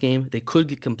win this game. They could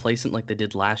get complacent like they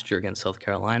did last year against South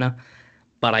Carolina,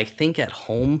 but I think at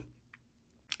home,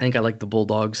 I think I like the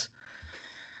Bulldogs.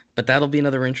 But that'll be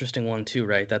another interesting one too,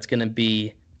 right? That's going to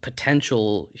be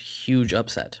potential huge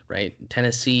upset, right?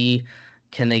 Tennessee,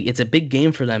 it's a big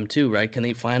game for them too, right? Can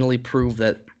they finally prove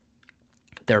that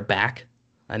they're back?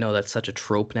 I know that's such a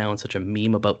trope now and such a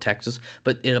meme about Texas,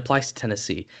 but it applies to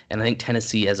Tennessee. And I think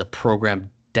Tennessee as a program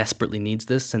desperately needs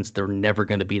this, since they're never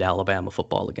going to beat Alabama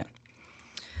football again.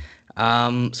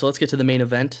 So let's get to the main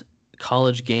event,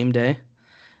 College Game Day.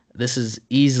 This is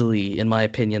easily, in my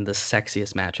opinion, the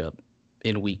sexiest matchup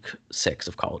in week 6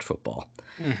 of college football.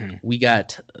 Mm-hmm. We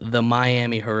got the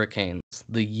Miami Hurricanes,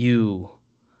 the U,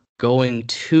 going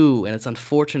to, and it's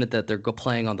unfortunate that they're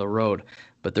playing on the road,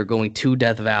 but they're going to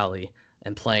Death Valley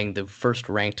and playing the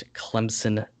first-ranked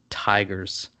Clemson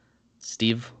Tigers.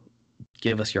 Steve,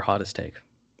 give us your hottest take.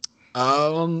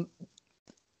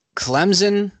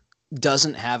 Clemson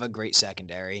doesn't have a great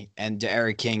secondary, and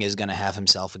D'Eriq King is going to have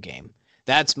himself a game.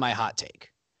 That's my hot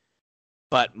take.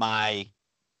 But my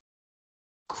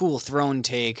cool throne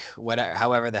take, whatever,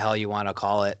 however the hell you want to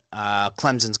call it,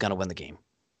 Clemson's going to win the game.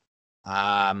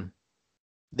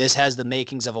 This has the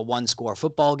makings of a one-score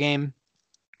football game.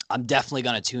 I'm definitely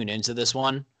going to tune into this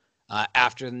one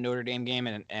after the Notre Dame game,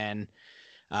 and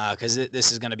because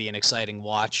this is going to be an exciting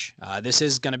watch. This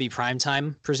is going to be prime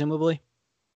time, presumably.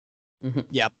 Mm-hmm.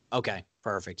 Yep. Okay.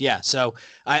 Perfect. Yeah. So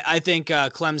I think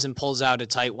Clemson pulls out a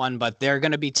tight one, but they're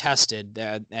going to be tested,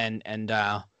 and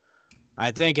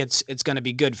I think it's going to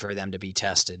be good for them to be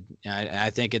tested. I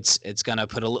think it's going to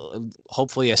put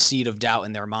hopefully a seed of doubt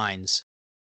in their minds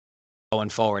going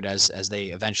forward as they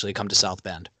eventually come to South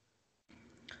Bend.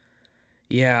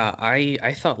 Yeah,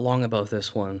 I thought long about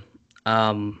this one.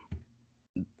 I'll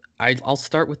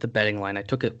start with the betting line. I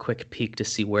took a quick peek to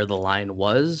see where the line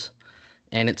was,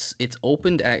 and it's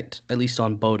opened at least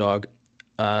on Bodog,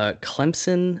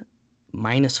 Clemson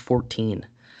minus 14,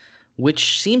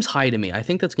 which seems high to me. I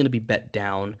think that's going to be bet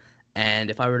down, and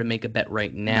if I were to make a bet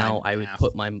right now, I would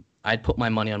I'd put my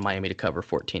money on Miami to cover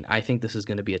 14. I think this is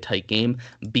going to be a tight game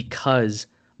because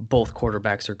both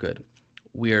quarterbacks are good.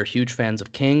 We are huge fans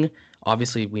of King.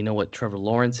 Obviously, we know what Trevor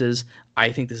Lawrence is.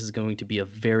 I think this is going to be a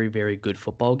very, very good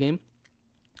football game.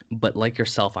 But like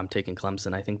yourself, I'm taking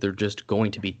Clemson. I think they're just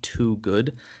going to be too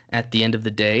good at the end of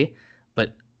the day.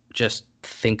 But just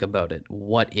think about it.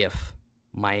 What if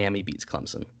Miami beats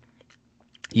Clemson?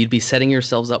 You'd be setting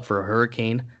yourselves up for a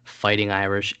Hurricane Fighting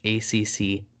Irish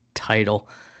ACC title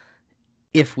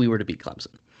if we were to beat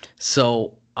Clemson.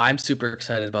 So I'm super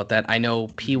excited about that. I know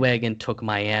P-Wagon took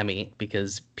Miami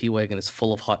because P-Wagon is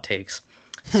full of hot takes.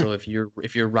 So if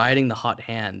you're riding the hot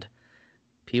hand,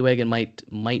 P-Wagon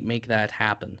might make that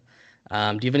happen.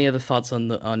 Do you have any other thoughts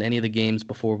on any of the games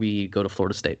before we go to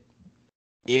Florida State?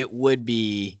 It would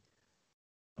be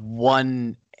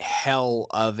one hell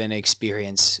of an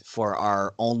experience for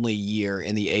our only year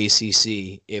in the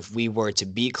ACC if we were to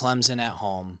beat Clemson at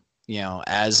home,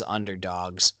 as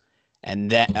underdogs.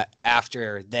 And then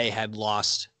after they had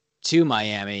lost to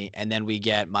Miami, and then we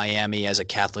get Miami as a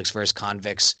Catholics versus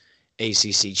Convicts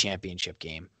ACC championship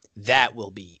game. That will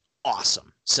be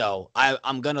awesome. So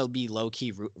I'm going to be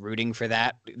low-key rooting for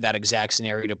that exact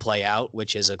scenario to play out,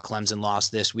 which is a Clemson loss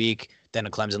this week, then a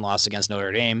Clemson loss against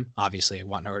Notre Dame. Obviously, I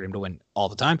want Notre Dame to win all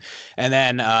the time. And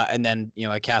then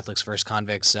a Catholics versus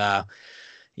Convicts,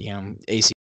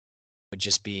 ACC would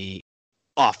just be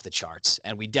off the charts,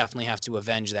 and we definitely have to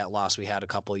avenge that loss we had a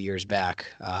couple of years back,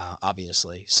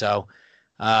 obviously. So,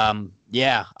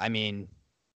 yeah, I mean,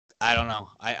 I don't know.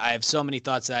 I have so many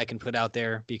thoughts that I can put out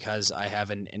there because I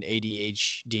have an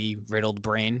ADHD riddled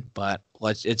brain, but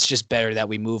it's just better that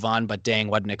we move on. But dang,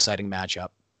 what an exciting matchup.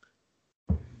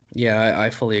 Yeah, I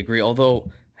fully agree. Although,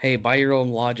 hey, by your own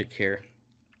logic here,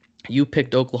 you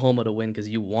picked Oklahoma to win because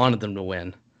you wanted them to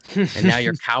win. And now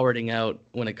you're cowarding out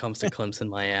when it comes to Clemson,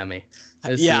 Miami.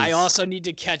 I also need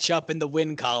to catch up in the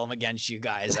win column against you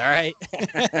guys. All right.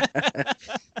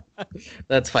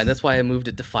 That's fine. That's why I moved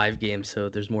it to 5 games, so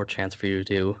there's more chance for you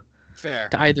to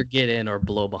either get in or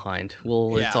blow behind.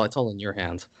 Well, it's all in your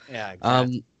hands. Yeah.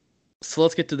 Exactly. So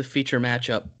let's get to the feature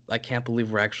matchup. I can't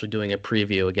believe we're actually doing a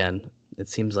preview again. It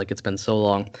seems like it's been so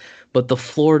long. But the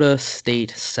Florida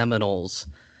State Seminoles,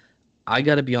 I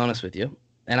got to be honest with you,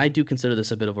 and I do consider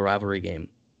this a bit of a rivalry game.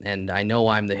 And I know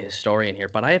I'm the historian here,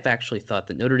 but I have actually thought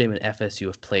that Notre Dame and FSU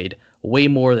have played way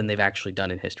more than they've actually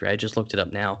done in history. I just looked it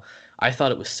up now. I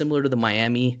thought it was similar to the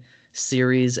Miami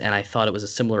series, and I thought it was a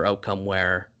similar outcome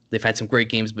where they've had some great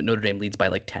games, but Notre Dame leads by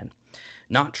like 10.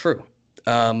 Not true.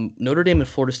 Notre Dame and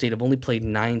Florida State have only played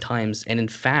 9 times, and in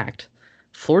fact,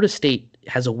 Florida State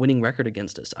has a winning record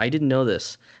against us. I didn't know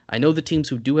this. I know the teams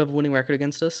who do have a winning record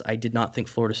against us. I did not think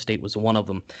Florida State was one of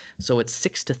them. So it's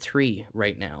 6-3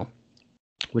 right now,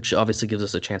 which obviously gives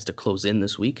us a chance to close in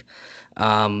this week.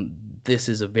 This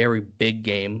is a very big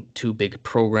game, 2 big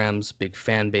programs, big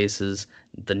fan bases,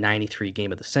 the 93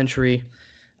 game of the century.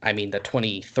 I mean, the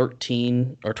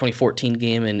 2013 or 2014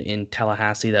 game in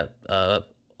Tallahassee, that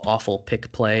awful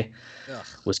pick play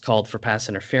was called for pass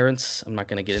interference. I'm not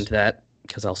going to get into that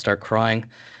because I'll start crying.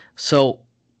 So,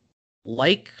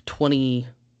 like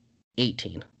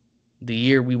 2018, the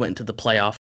year we went into the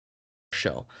playoff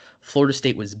show, Florida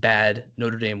State was bad.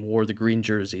 Notre Dame wore the green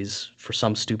jerseys for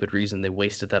some stupid reason. They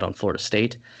wasted that on Florida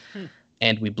State,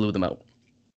 and we blew them out.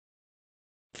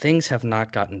 Things have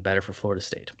not gotten better for Florida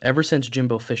State. Ever since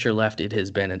Jimbo Fisher left, it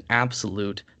has been an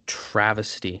absolute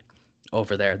travesty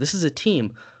over there. This is a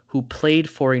team who played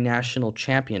for a national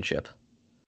championship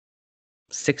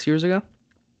 6 years ago.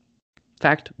 In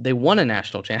fact, they won a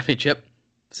national championship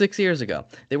 6 years ago.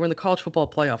 They were in the college football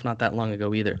playoff not that long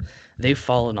ago either. They've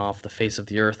fallen off the face of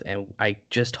the earth, and I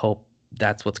just hope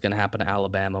that's what's going to happen to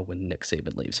Alabama when Nick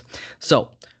Saban leaves.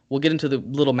 So we'll get into the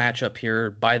little matchup here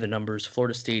by the numbers.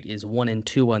 Florida State is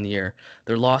 1-2 on the year.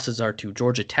 Their losses are to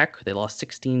Georgia Tech. They lost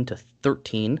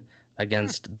 16-13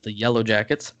 against the Yellow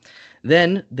Jackets.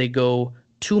 Then they go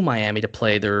to Miami to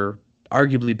play their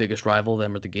arguably biggest rival,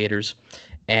 them or the Gators,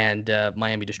 and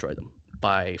Miami destroyed them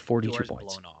by 42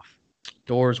 points. Blown off.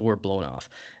 Doors were blown off.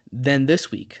 Then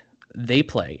this week, they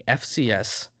play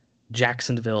FCS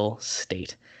Jacksonville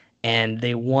State. And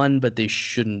they won, but they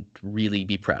shouldn't really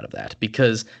be proud of that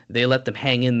because they let them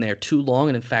hang in there too long.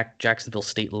 And in fact, Jacksonville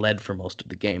State led for most of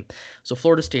the game. So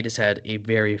Florida State has had a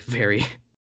very, very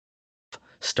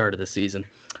start of the season.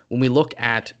 When we look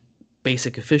at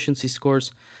basic efficiency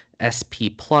scores,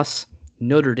 SP+,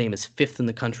 Notre Dame is 5th in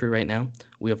the country right now.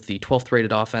 We have the 12th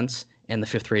rated offense and the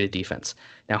 5th rated defense.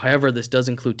 Now, however, this does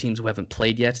include teams who haven't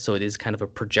played yet, so it is kind of a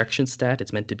projection stat.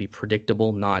 It's meant to be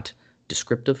predictable, not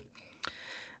descriptive.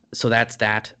 So that's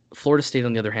that. Florida State,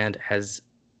 on the other hand, has,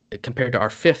 compared to our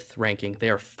 5th ranking, they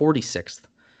are 46th.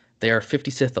 They are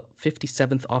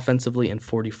 57th offensively and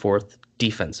 44th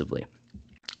defensively.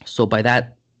 So by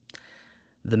that,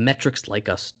 the metrics like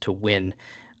us to win.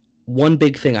 One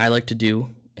big thing I like to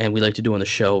do, and we like to do on the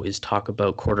show, is talk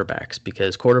about quarterbacks,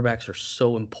 because quarterbacks are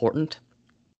so important.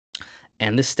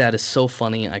 And this stat is so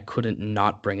funny, I couldn't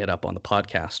not bring it up on the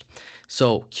podcast.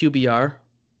 So QBR,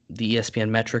 the ESPN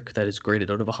metric that is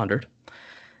graded out of 100,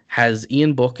 has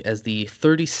Ian Book as the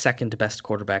 32nd best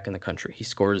quarterback in the country. He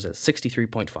scores at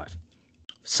 63.5.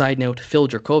 Side note, Phil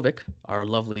Jerkovic, our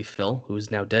lovely Phil, who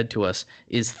is now dead to us,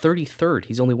 is 33rd.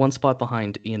 He's only one spot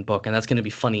behind Ian Book, and that's going to be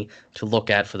funny to look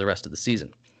at for the rest of the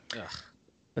season. Ugh.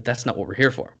 But that's not what we're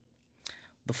here for.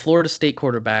 The Florida State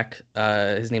quarterback,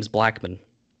 his name's Blackman.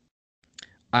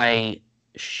 I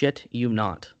shit you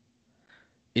not,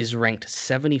 is ranked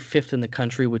 75th in the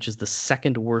country, which is the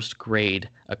second worst grade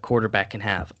a quarterback can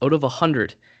have. Out of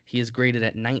 100, he is graded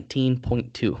at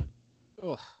 19.2.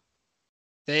 Ugh.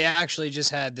 They actually just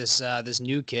had this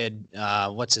new kid,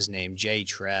 what's his name? Jordan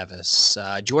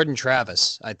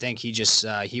Travis. I think he was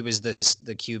the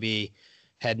QB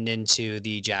heading into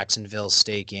the Jacksonville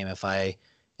State game, if I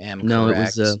am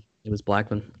correct. No, it was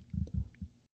Blackman.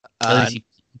 He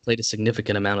played a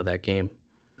significant amount of that game.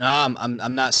 No,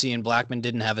 I'm not seeing Blackman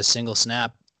didn't have a single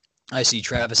snap. I see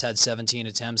Travis had 17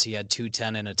 attempts. He had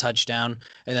 210 and a touchdown.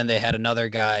 And then they had another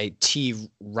guy, T.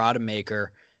 Rodemaker,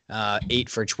 8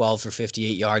 for 12 for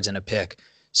 58 yards and a pick.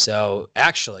 So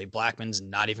actually, Blackman's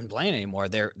not even playing anymore.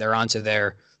 They're onto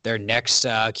their next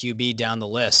QB down the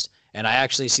list. And I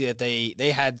actually see that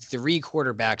they had 3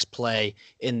 quarterbacks play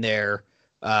in their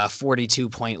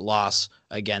 42-point loss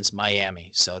against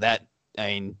Miami. So that, I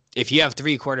mean, if you have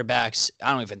 3 quarterbacks,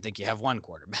 I don't even think you have 1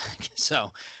 quarterback.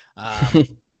 So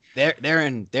they're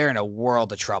in a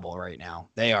world of trouble right now.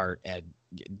 They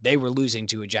were losing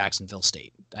to a Jacksonville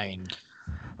State. I mean,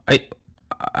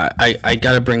 I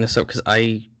got to bring this up because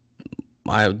the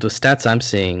stats I'm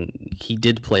seeing, he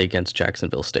did play against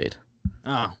Jacksonville State.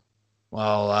 Oh,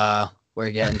 well,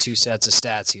 we're getting 2 sets of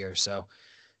stats here. So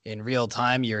in real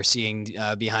time, you're seeing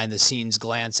behind the scenes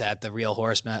glance at the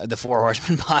Four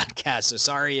Horsemen podcast. So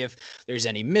sorry if there's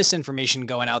any misinformation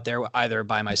going out there, either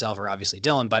by myself or obviously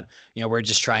Dylan, but we're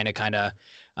just trying to kind of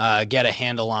get a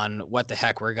handle on what the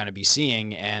heck we're going to be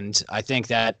seeing. And I think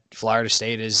that Florida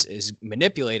State is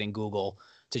manipulating Google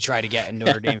to try to get in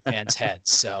Notre Dame fans' heads.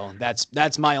 So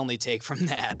that's my only take from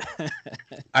that.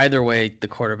 Either way, the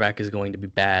quarterback is going to be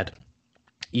bad.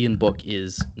 Ian Book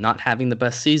is not having the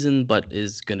best season, but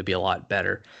is going to be a lot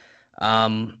better.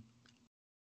 One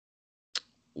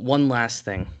last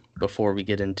thing before we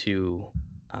get into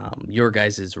your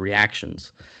guys'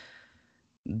 reactions.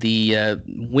 The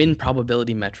win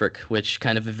probability metric, which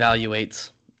kind of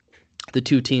evaluates the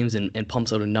 2 teams and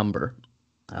pumps out a number.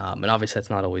 And obviously that's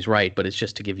not always right, but it's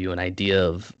just to give you an idea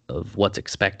of what's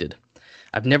expected.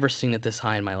 I've never seen it this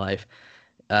high in my life.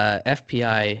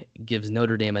 FPI gives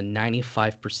Notre Dame a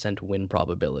 95% win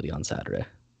probability on Saturday.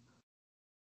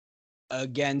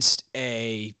 Against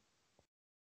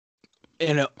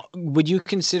would you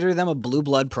consider them a blue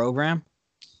blood program?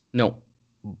 No.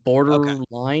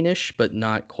 Borderline-ish, but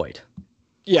not quite.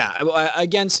 Yeah,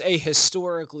 against a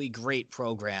historically great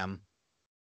program,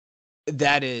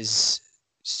 that is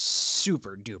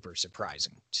super duper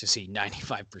surprising to see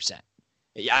 95%.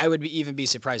 I would even be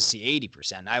surprised to see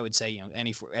 80%. I would say,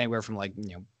 anywhere from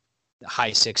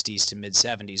high 60s to mid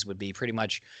 70s would be pretty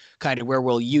much kind of where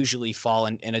we'll usually fall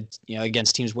in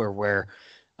against teams where we're,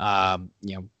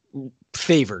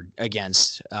 favored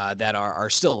against that are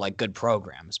still like good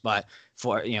programs. But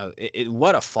for,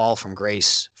 what a fall from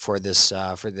grace for this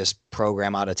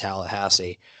program out of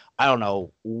Tallahassee. I don't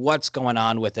know what's going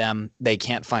on with them. They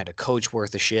can't find a coach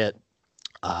worth a shit.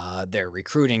 Their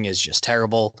recruiting is just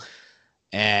terrible.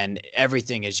 And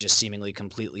everything is just seemingly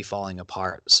completely falling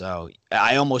apart. So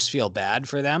I almost feel bad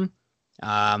for them.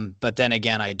 But then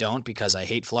again, I don't, because I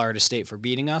hate Florida State for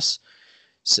beating us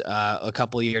a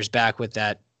couple of years back with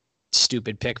that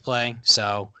stupid pick play.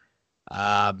 So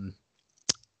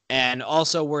And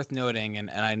also worth noting,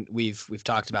 we've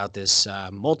talked about this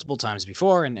multiple times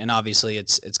before, and obviously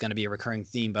it's going to be a recurring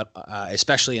theme, but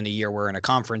especially in a year we're in a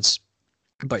conference.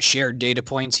 But shared data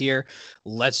points here.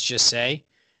 Let's just say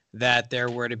that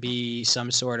there were to be some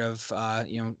sort of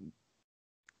a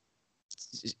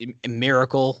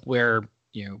miracle where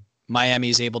Miami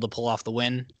is able to pull off the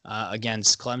win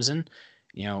against Clemson.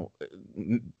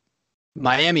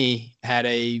 Miami had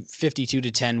a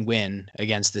 52-10 win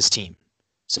against this team.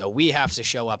 So we have to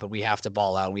show up and we have to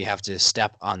ball out. We have to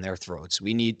step on their throats.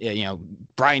 We need,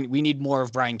 Brian. We need more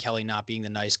of Brian Kelly not being the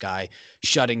nice guy,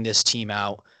 shutting this team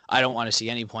out. I don't want to see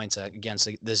any points against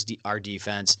our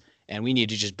defense, and we need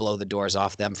to just blow the doors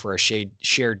off them for a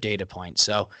shared data point.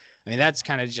 So, I mean, that's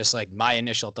kind of just like my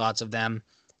initial thoughts of them.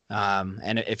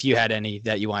 And if you had any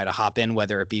that you wanted to hop in,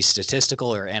 whether it be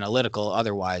statistical or analytical,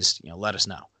 otherwise, let us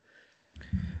know.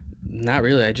 Not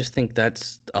really. I just think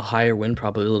that's a higher win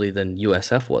probability than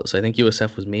USF was. I think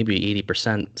USF was maybe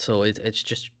 80%. So it's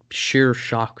just sheer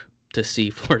shock to see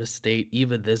Florida State,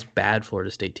 even this bad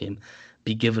Florida State team,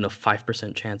 be given a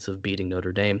 5% chance of beating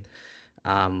Notre Dame,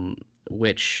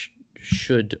 which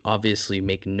should obviously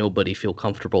make nobody feel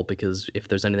comfortable, because if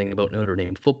there's anything about Notre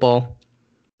Dame football,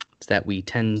 it's that we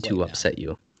tend to upset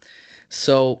you.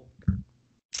 So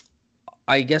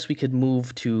I guess we could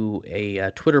move to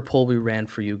a Twitter poll we ran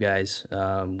for you guys.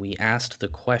 We asked the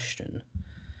question,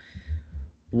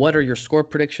 what are your score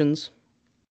predictions?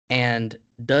 And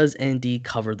does ND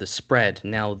cover the spread?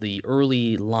 Now, the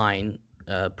early line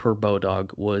per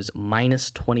Bodog was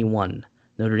 -21.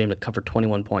 Notre Dame to cover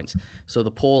 21 points. So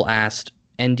the poll asked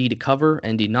ND to cover,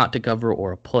 ND not to cover,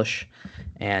 or a push.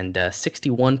 And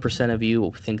 61% of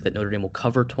you think that Notre Dame will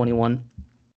cover 21.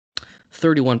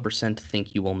 31%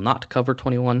 think you will not cover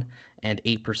 21, and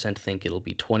 8% think it'll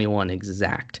be 21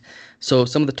 exact. So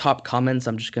some of the top comments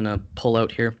I'm just going to pull out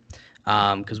here,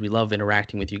 because we love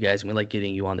interacting with you guys, and we like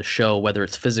getting you on the show, whether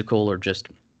it's physical or just,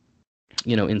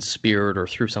 in spirit or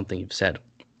through something you've said.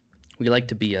 We like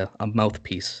to be a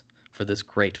mouthpiece for this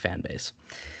great fan base.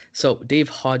 So Dave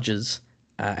Hodges,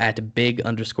 at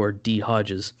 @big_D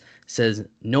Hodges, says,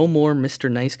 no more Mr.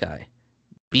 Nice Guy.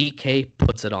 BK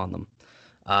puts it on them.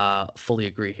 Fully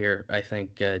agree here. I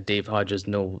think Dave Hodges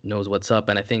knows what's up,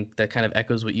 and I think that kind of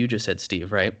echoes what you just said,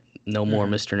 Steve, right? No more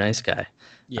Mr. Nice Guy.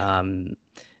 Yeah.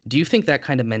 Do you think that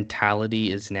kind of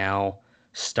mentality is now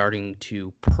starting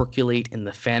to percolate in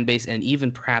the fan base and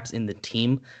even perhaps in the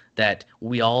team, that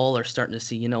we all are starting to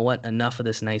see, enough of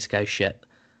this nice guy shit.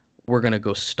 We're going to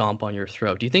go stomp on your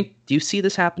throat. Do you see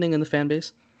this happening in the fan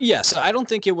base? Yes. I don't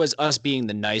think it was us being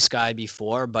the nice guy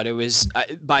before, but it was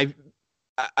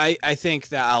I think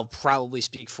that I'll probably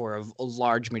speak for a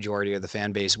large majority of the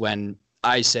fan base when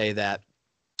I say that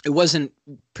it wasn't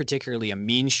particularly a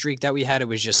mean streak that we had. It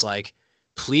was just like,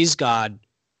 please God,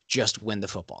 just win the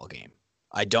football game.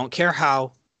 I don't care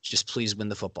how, just please win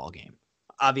the football game.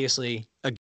 Obviously,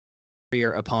 for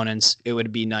your opponents, it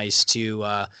would be nice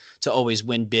to always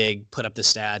win big, put up the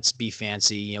stats, be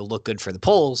fancy, look good for the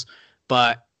polls.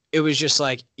 But it was just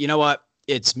like, you know what?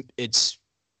 It's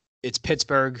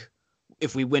Pittsburgh.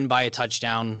 If we win by a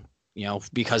touchdown,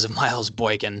 because of Miles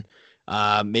Boykin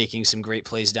making some great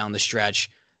plays down the stretch,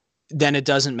 then it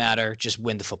doesn't matter. Just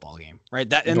win the football game,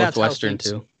 right? Northwestern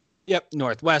too. Yep,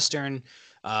 Northwestern,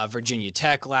 Virginia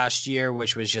Tech last year,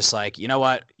 which was just like, you know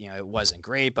what? It wasn't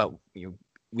great, but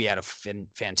we had a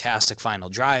fantastic final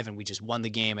drive, and we just won the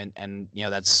game, and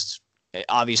that's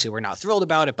obviously we're not thrilled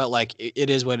about it, but like it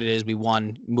is what it is. We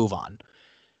won, move on.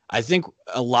 I think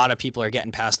a lot of people are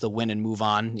getting past the win and move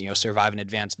on, survive and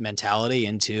advance mentality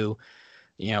into,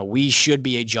 we should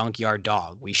be a junkyard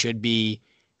dog. We should be,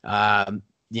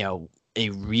 a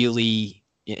really,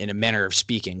 in a manner of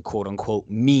speaking, quote unquote,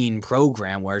 mean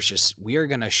program where it's just, we are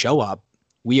going to show up.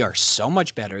 We are so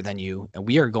much better than you, and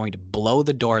we are going to blow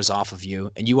the doors off of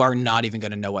you, and you are not even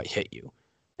going to know what hit you.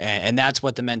 And that's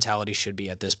what the mentality should be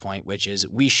at this point, which is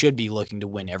we should be looking to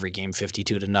win every game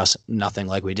 52-0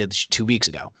 like we did 2 weeks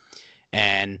ago.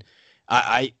 And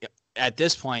I at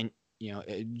this point,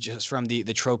 just from the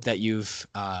trope that you've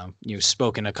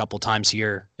spoken a couple times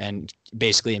here and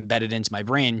basically embedded into my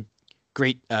brain,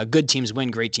 good teams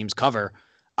win, great teams cover.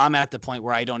 I'm at the point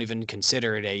where I don't even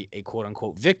consider it a quote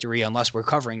unquote victory unless we're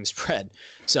covering the spread.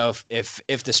 So if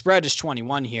the spread is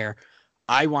 21 here,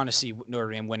 I want to see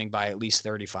Notre Dame winning by at least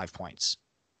 35 points.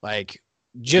 Like,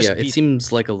 it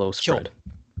seems like a low spread.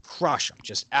 Crush them,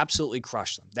 just absolutely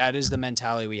crush them. That is the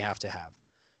mentality we have to have.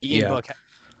 Ian Book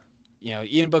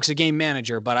Ian Book's a game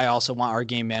manager, but I also want our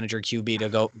game manager QB to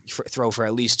go throw for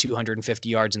at least 250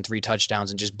 yards and 3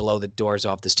 touchdowns and just blow the doors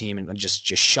off this team and just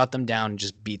shut them down and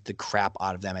just beat the crap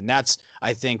out of them. And that's,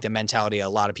 I think, the mentality a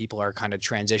lot of people are kind of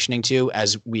transitioning to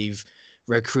as we've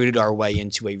recruited our way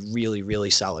into a really, really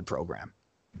solid program.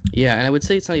 Yeah, and I would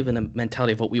say it's not even a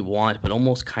mentality of what we want, but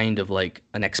almost kind of like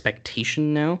an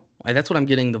expectation now. That's what I'm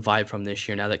getting the vibe from this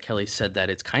year. Now that Kelly said that,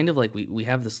 it's kind of like we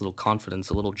have this little confidence,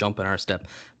 a little jump in our step.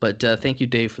 But thank you,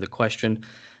 Dave, for the question.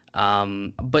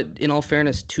 But in all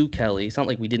fairness to Kelly, it's not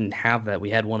like we didn't have that. We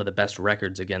had one of the best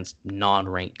records against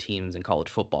non-ranked teams in college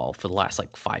football for the last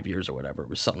 5 years or whatever. It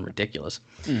was something ridiculous.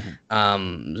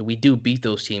 Mm-hmm. We do beat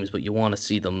those teams, but you want to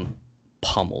see them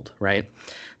pummeled, right?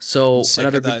 So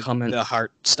another good comment. The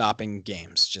heart-stopping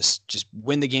games. Just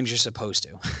win the games you're supposed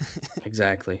to.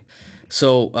 Exactly.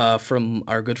 So from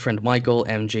our good friend Michael,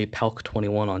 MJ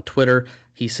Pelk21 on Twitter,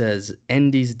 he says,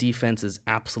 Indy's defense is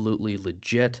absolutely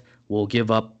legit. We'll give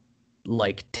up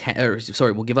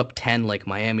 10 like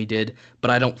Miami did, but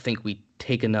I don't think we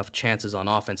take enough chances on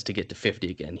offense to get to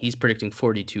 50 again. He's predicting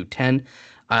 42-10.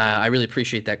 I really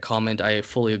appreciate that comment. I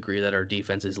fully agree that our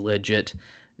defense is legit.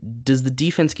 Does the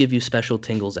defense give you special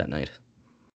tingles at night?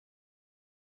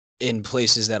 In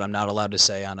places that I'm not allowed to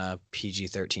say on a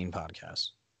PG-13 podcast.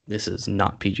 This is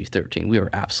not PG-13. We are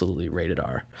absolutely rated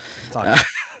R. All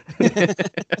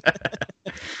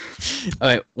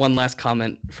right, one last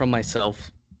comment from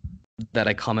myself that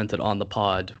I commented on the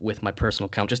pod with my personal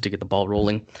account just to get the ball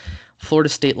rolling. Florida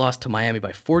State lost to Miami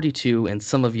by 42, and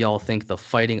some of y'all think the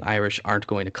Fighting Irish aren't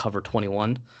going to cover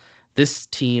 21. This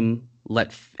team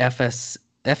let FCS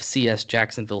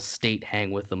Jacksonville State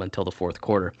hang with them until the fourth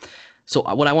quarter. So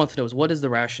what I want to know is, what is the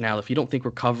rationale? If you don't think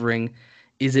we're covering,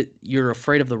 is it you're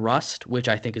afraid of the rust, which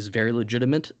I think is very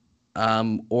legitimate,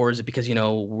 or is it because,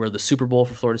 we're the Super Bowl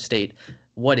for Florida State?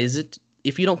 What is it?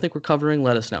 If you don't think we're covering,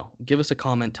 let us know. Give us a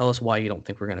comment. Tell us why you don't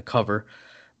think we're going to cover.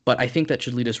 But I think that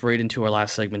should lead us right into our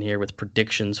last segment here with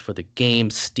predictions for the game.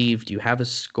 Steve, do you have a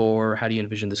score? How do you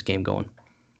envision this game going?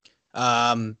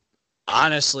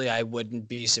 Honestly, I wouldn't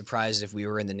be surprised if we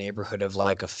were in the neighborhood of a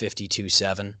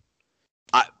 52-7.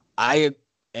 I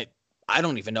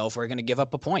don't even know if we're going to give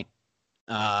up a point.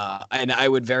 And I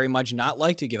would very much not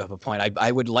like to give up a point.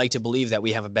 I would like to believe that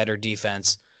we have a better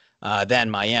defense than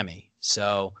Miami.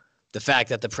 So the fact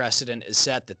that the precedent is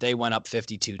set that they went up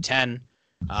 52-10,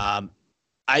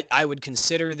 I would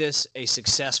consider this a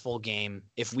successful game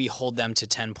if we hold them to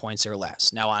 10 points or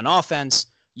less. Now, on offense,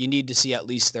 you need to see at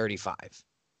least 35.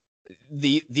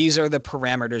 These are the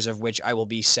parameters of which I will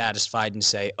be satisfied and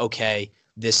say, okay,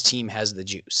 this team has the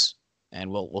juice, and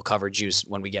we'll cover juice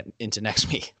when we get into next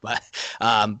week. But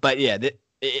yeah,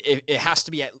 it has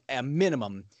to be at a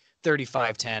minimum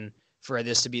 35-10 for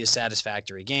this to be a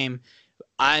satisfactory game.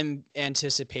 I'm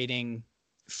anticipating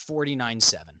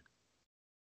 49-7.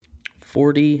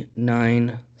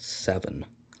 49-7.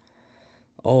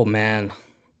 Oh man.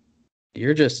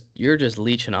 You're just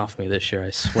leeching off me this year,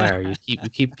 I swear. You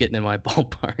keep getting in my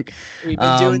ballpark. We've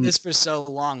been doing this for so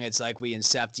long, it's like we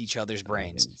incept each other's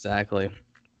brains. Exactly.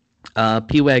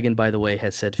 P-Wagon, by the way,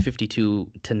 has said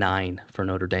 52-9 for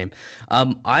Notre Dame.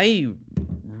 I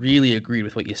really agreed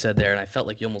with what you said there, and I felt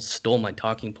like you almost stole my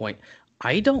talking point.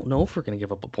 I don't know if we're going to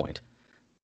give up a point.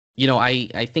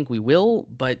 I think we will,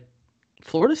 but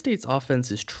Florida State's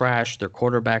offense is trash, their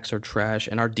quarterbacks are trash,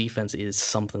 and our defense is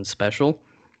something special.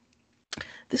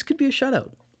 This could be a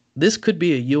shutout. This could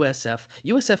be a USF.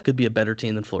 USF could be a better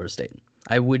team than Florida State.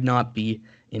 I would not be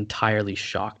entirely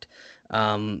shocked.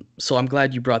 So I'm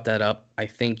glad you brought that up. I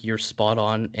think you're spot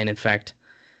on. And in fact,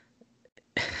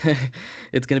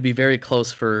 it's going to be very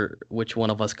close for which one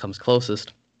of us comes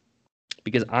closest,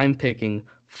 because I'm picking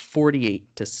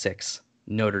 48-6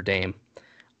 Notre Dame.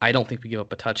 I don't think we give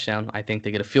up a touchdown. I think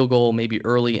they get a field goal maybe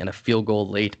early and a field goal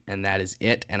late, and that is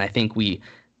it. And I think we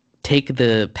take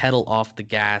the pedal off the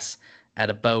gas at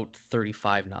about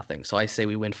 35-0. So I say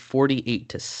we win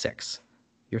 48-6.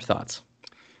 Your thoughts?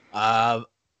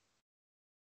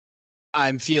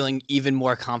 I'm feeling even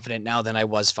more confident now than I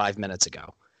was 5 minutes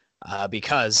ago,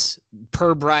 because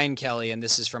per Brian Kelly, and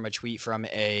this is from a tweet from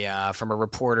a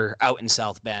reporter out in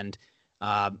South Bend,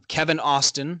 Kevin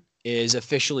Austin is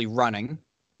officially running.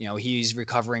 He's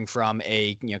recovering from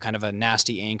a kind of a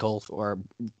nasty ankle or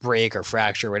break or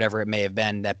fracture, whatever it may have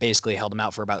been, that basically held him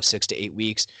out for about 6 to 8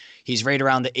 weeks. He's right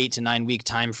around the 8 to 9 week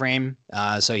time frame,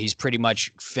 so he's pretty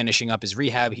much finishing up his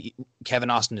rehab. Kevin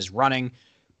Austin is running.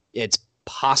 It's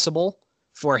possible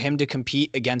for him to compete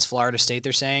against Florida State,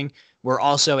 they're saying. We're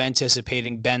also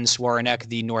anticipating Ben Swaranek,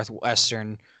 the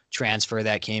Northwestern transfer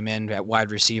that came in at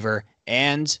wide receiver,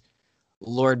 and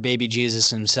Lord Baby Jesus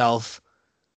himself,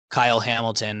 Kyle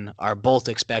Hamilton are both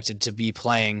expected to be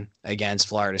playing against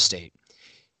Florida State.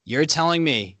 You're telling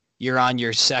me you're on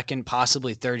your second,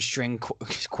 possibly third string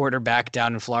quarterback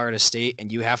down in Florida State,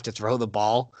 and you have to throw the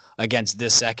ball against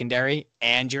this secondary,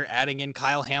 and you're adding in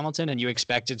Kyle Hamilton, and you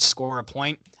expected to score a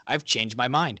point? I've changed my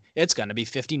mind. It's going to be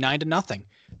 59-0.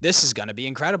 This is going to be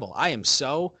incredible. I am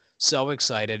so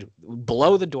excited.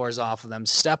 Blow the doors off of them.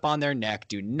 Step on their neck.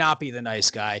 Do not be the nice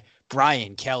guy.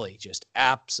 Brian Kelly, just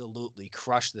absolutely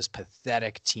crush this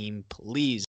pathetic team,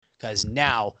 please, because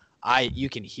now you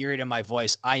can hear it in my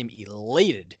voice. I am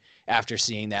elated after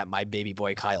seeing that my baby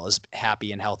boy Kyle is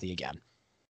happy and healthy again.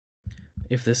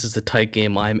 If this is a tight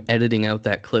game, I'm editing out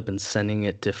that clip and sending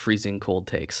it to Freezing Cold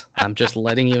Takes. I'm just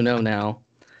letting you know now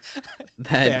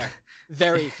that fair.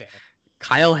 Very fair.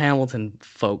 Kyle Hamilton,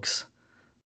 folks,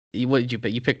 what did you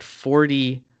pick? You picked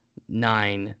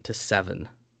 49-7.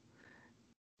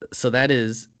 So that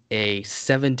is a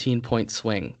 17-point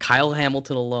swing. Kyle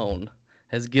Hamilton alone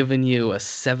has given you a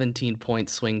 17-point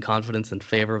swing, confidence in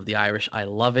favor of the Irish. I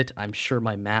love it. I'm sure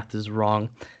my math is wrong.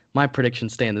 My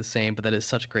predictions staying the same, but that is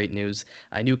such great news.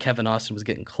 I knew Kevin Austin was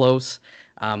getting close.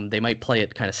 They might play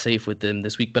it kind of safe with them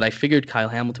this week, but I figured Kyle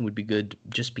Hamilton would be good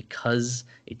just because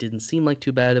it didn't seem like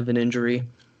too bad of an injury.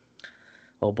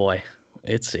 Oh boy,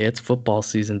 it's football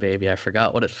season, baby. I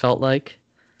forgot what it felt like,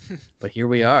 but here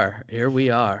we are. Here we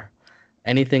are.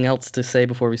 Anything else to say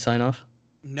before we sign off?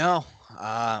 No.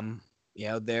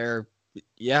 We've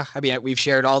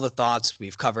shared all the thoughts.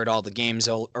 We've covered all the games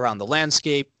around the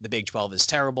landscape. The Big 12 is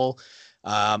terrible.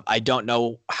 I don't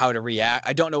know how to react.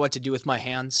 I don't know what to do with my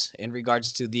hands in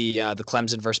regards to the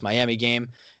Clemson versus Miami game.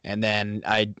 And then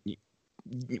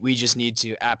we just need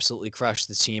to absolutely crush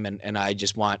the team. And I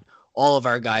just want all of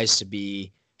our guys to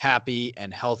be happy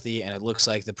and healthy. And it looks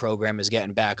like the program is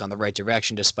getting back on the right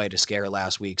direction despite a scare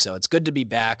last week. So it's good to be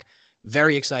back.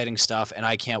 Very exciting stuff. And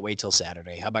I can't wait till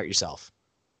Saturday. How about yourself?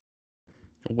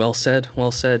 Well said.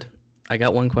 Well said. I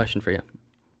got one question for you.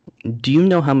 Do you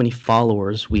know how many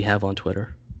followers we have on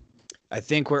Twitter? I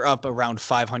think we're up around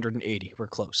 580. We're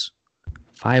close.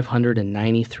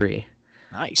 593.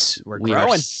 Nice. We're we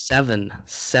growing. Are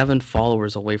seven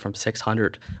followers away from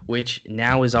 600, which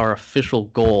now is our official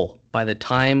goal. By the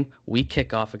time we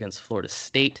kick off against Florida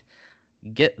State,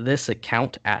 get this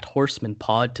account at Horseman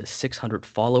Pod to 600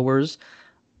 followers.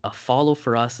 A follow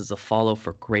for us is a follow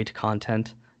for great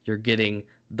content. You're getting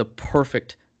the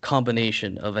perfect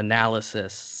combination of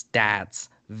analysis, stats,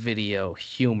 video,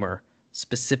 humor,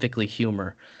 specifically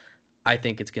humor. I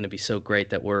think it's going to be so great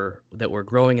that we're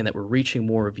growing and that we're reaching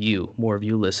more of you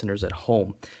listeners at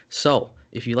home. So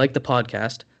if you like the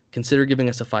podcast, consider giving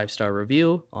us a 5-star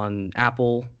review on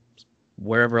Apple,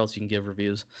 wherever else you can give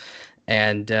reviews,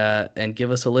 and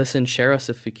give us a listen. Share us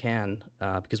if you can,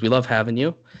 because we love having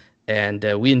you, and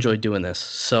we enjoy doing this.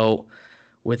 So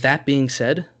with that being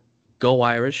said, go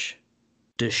Irish,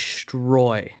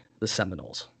 destroy the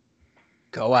Seminoles.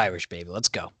 Go Irish, baby. Let's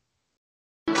go.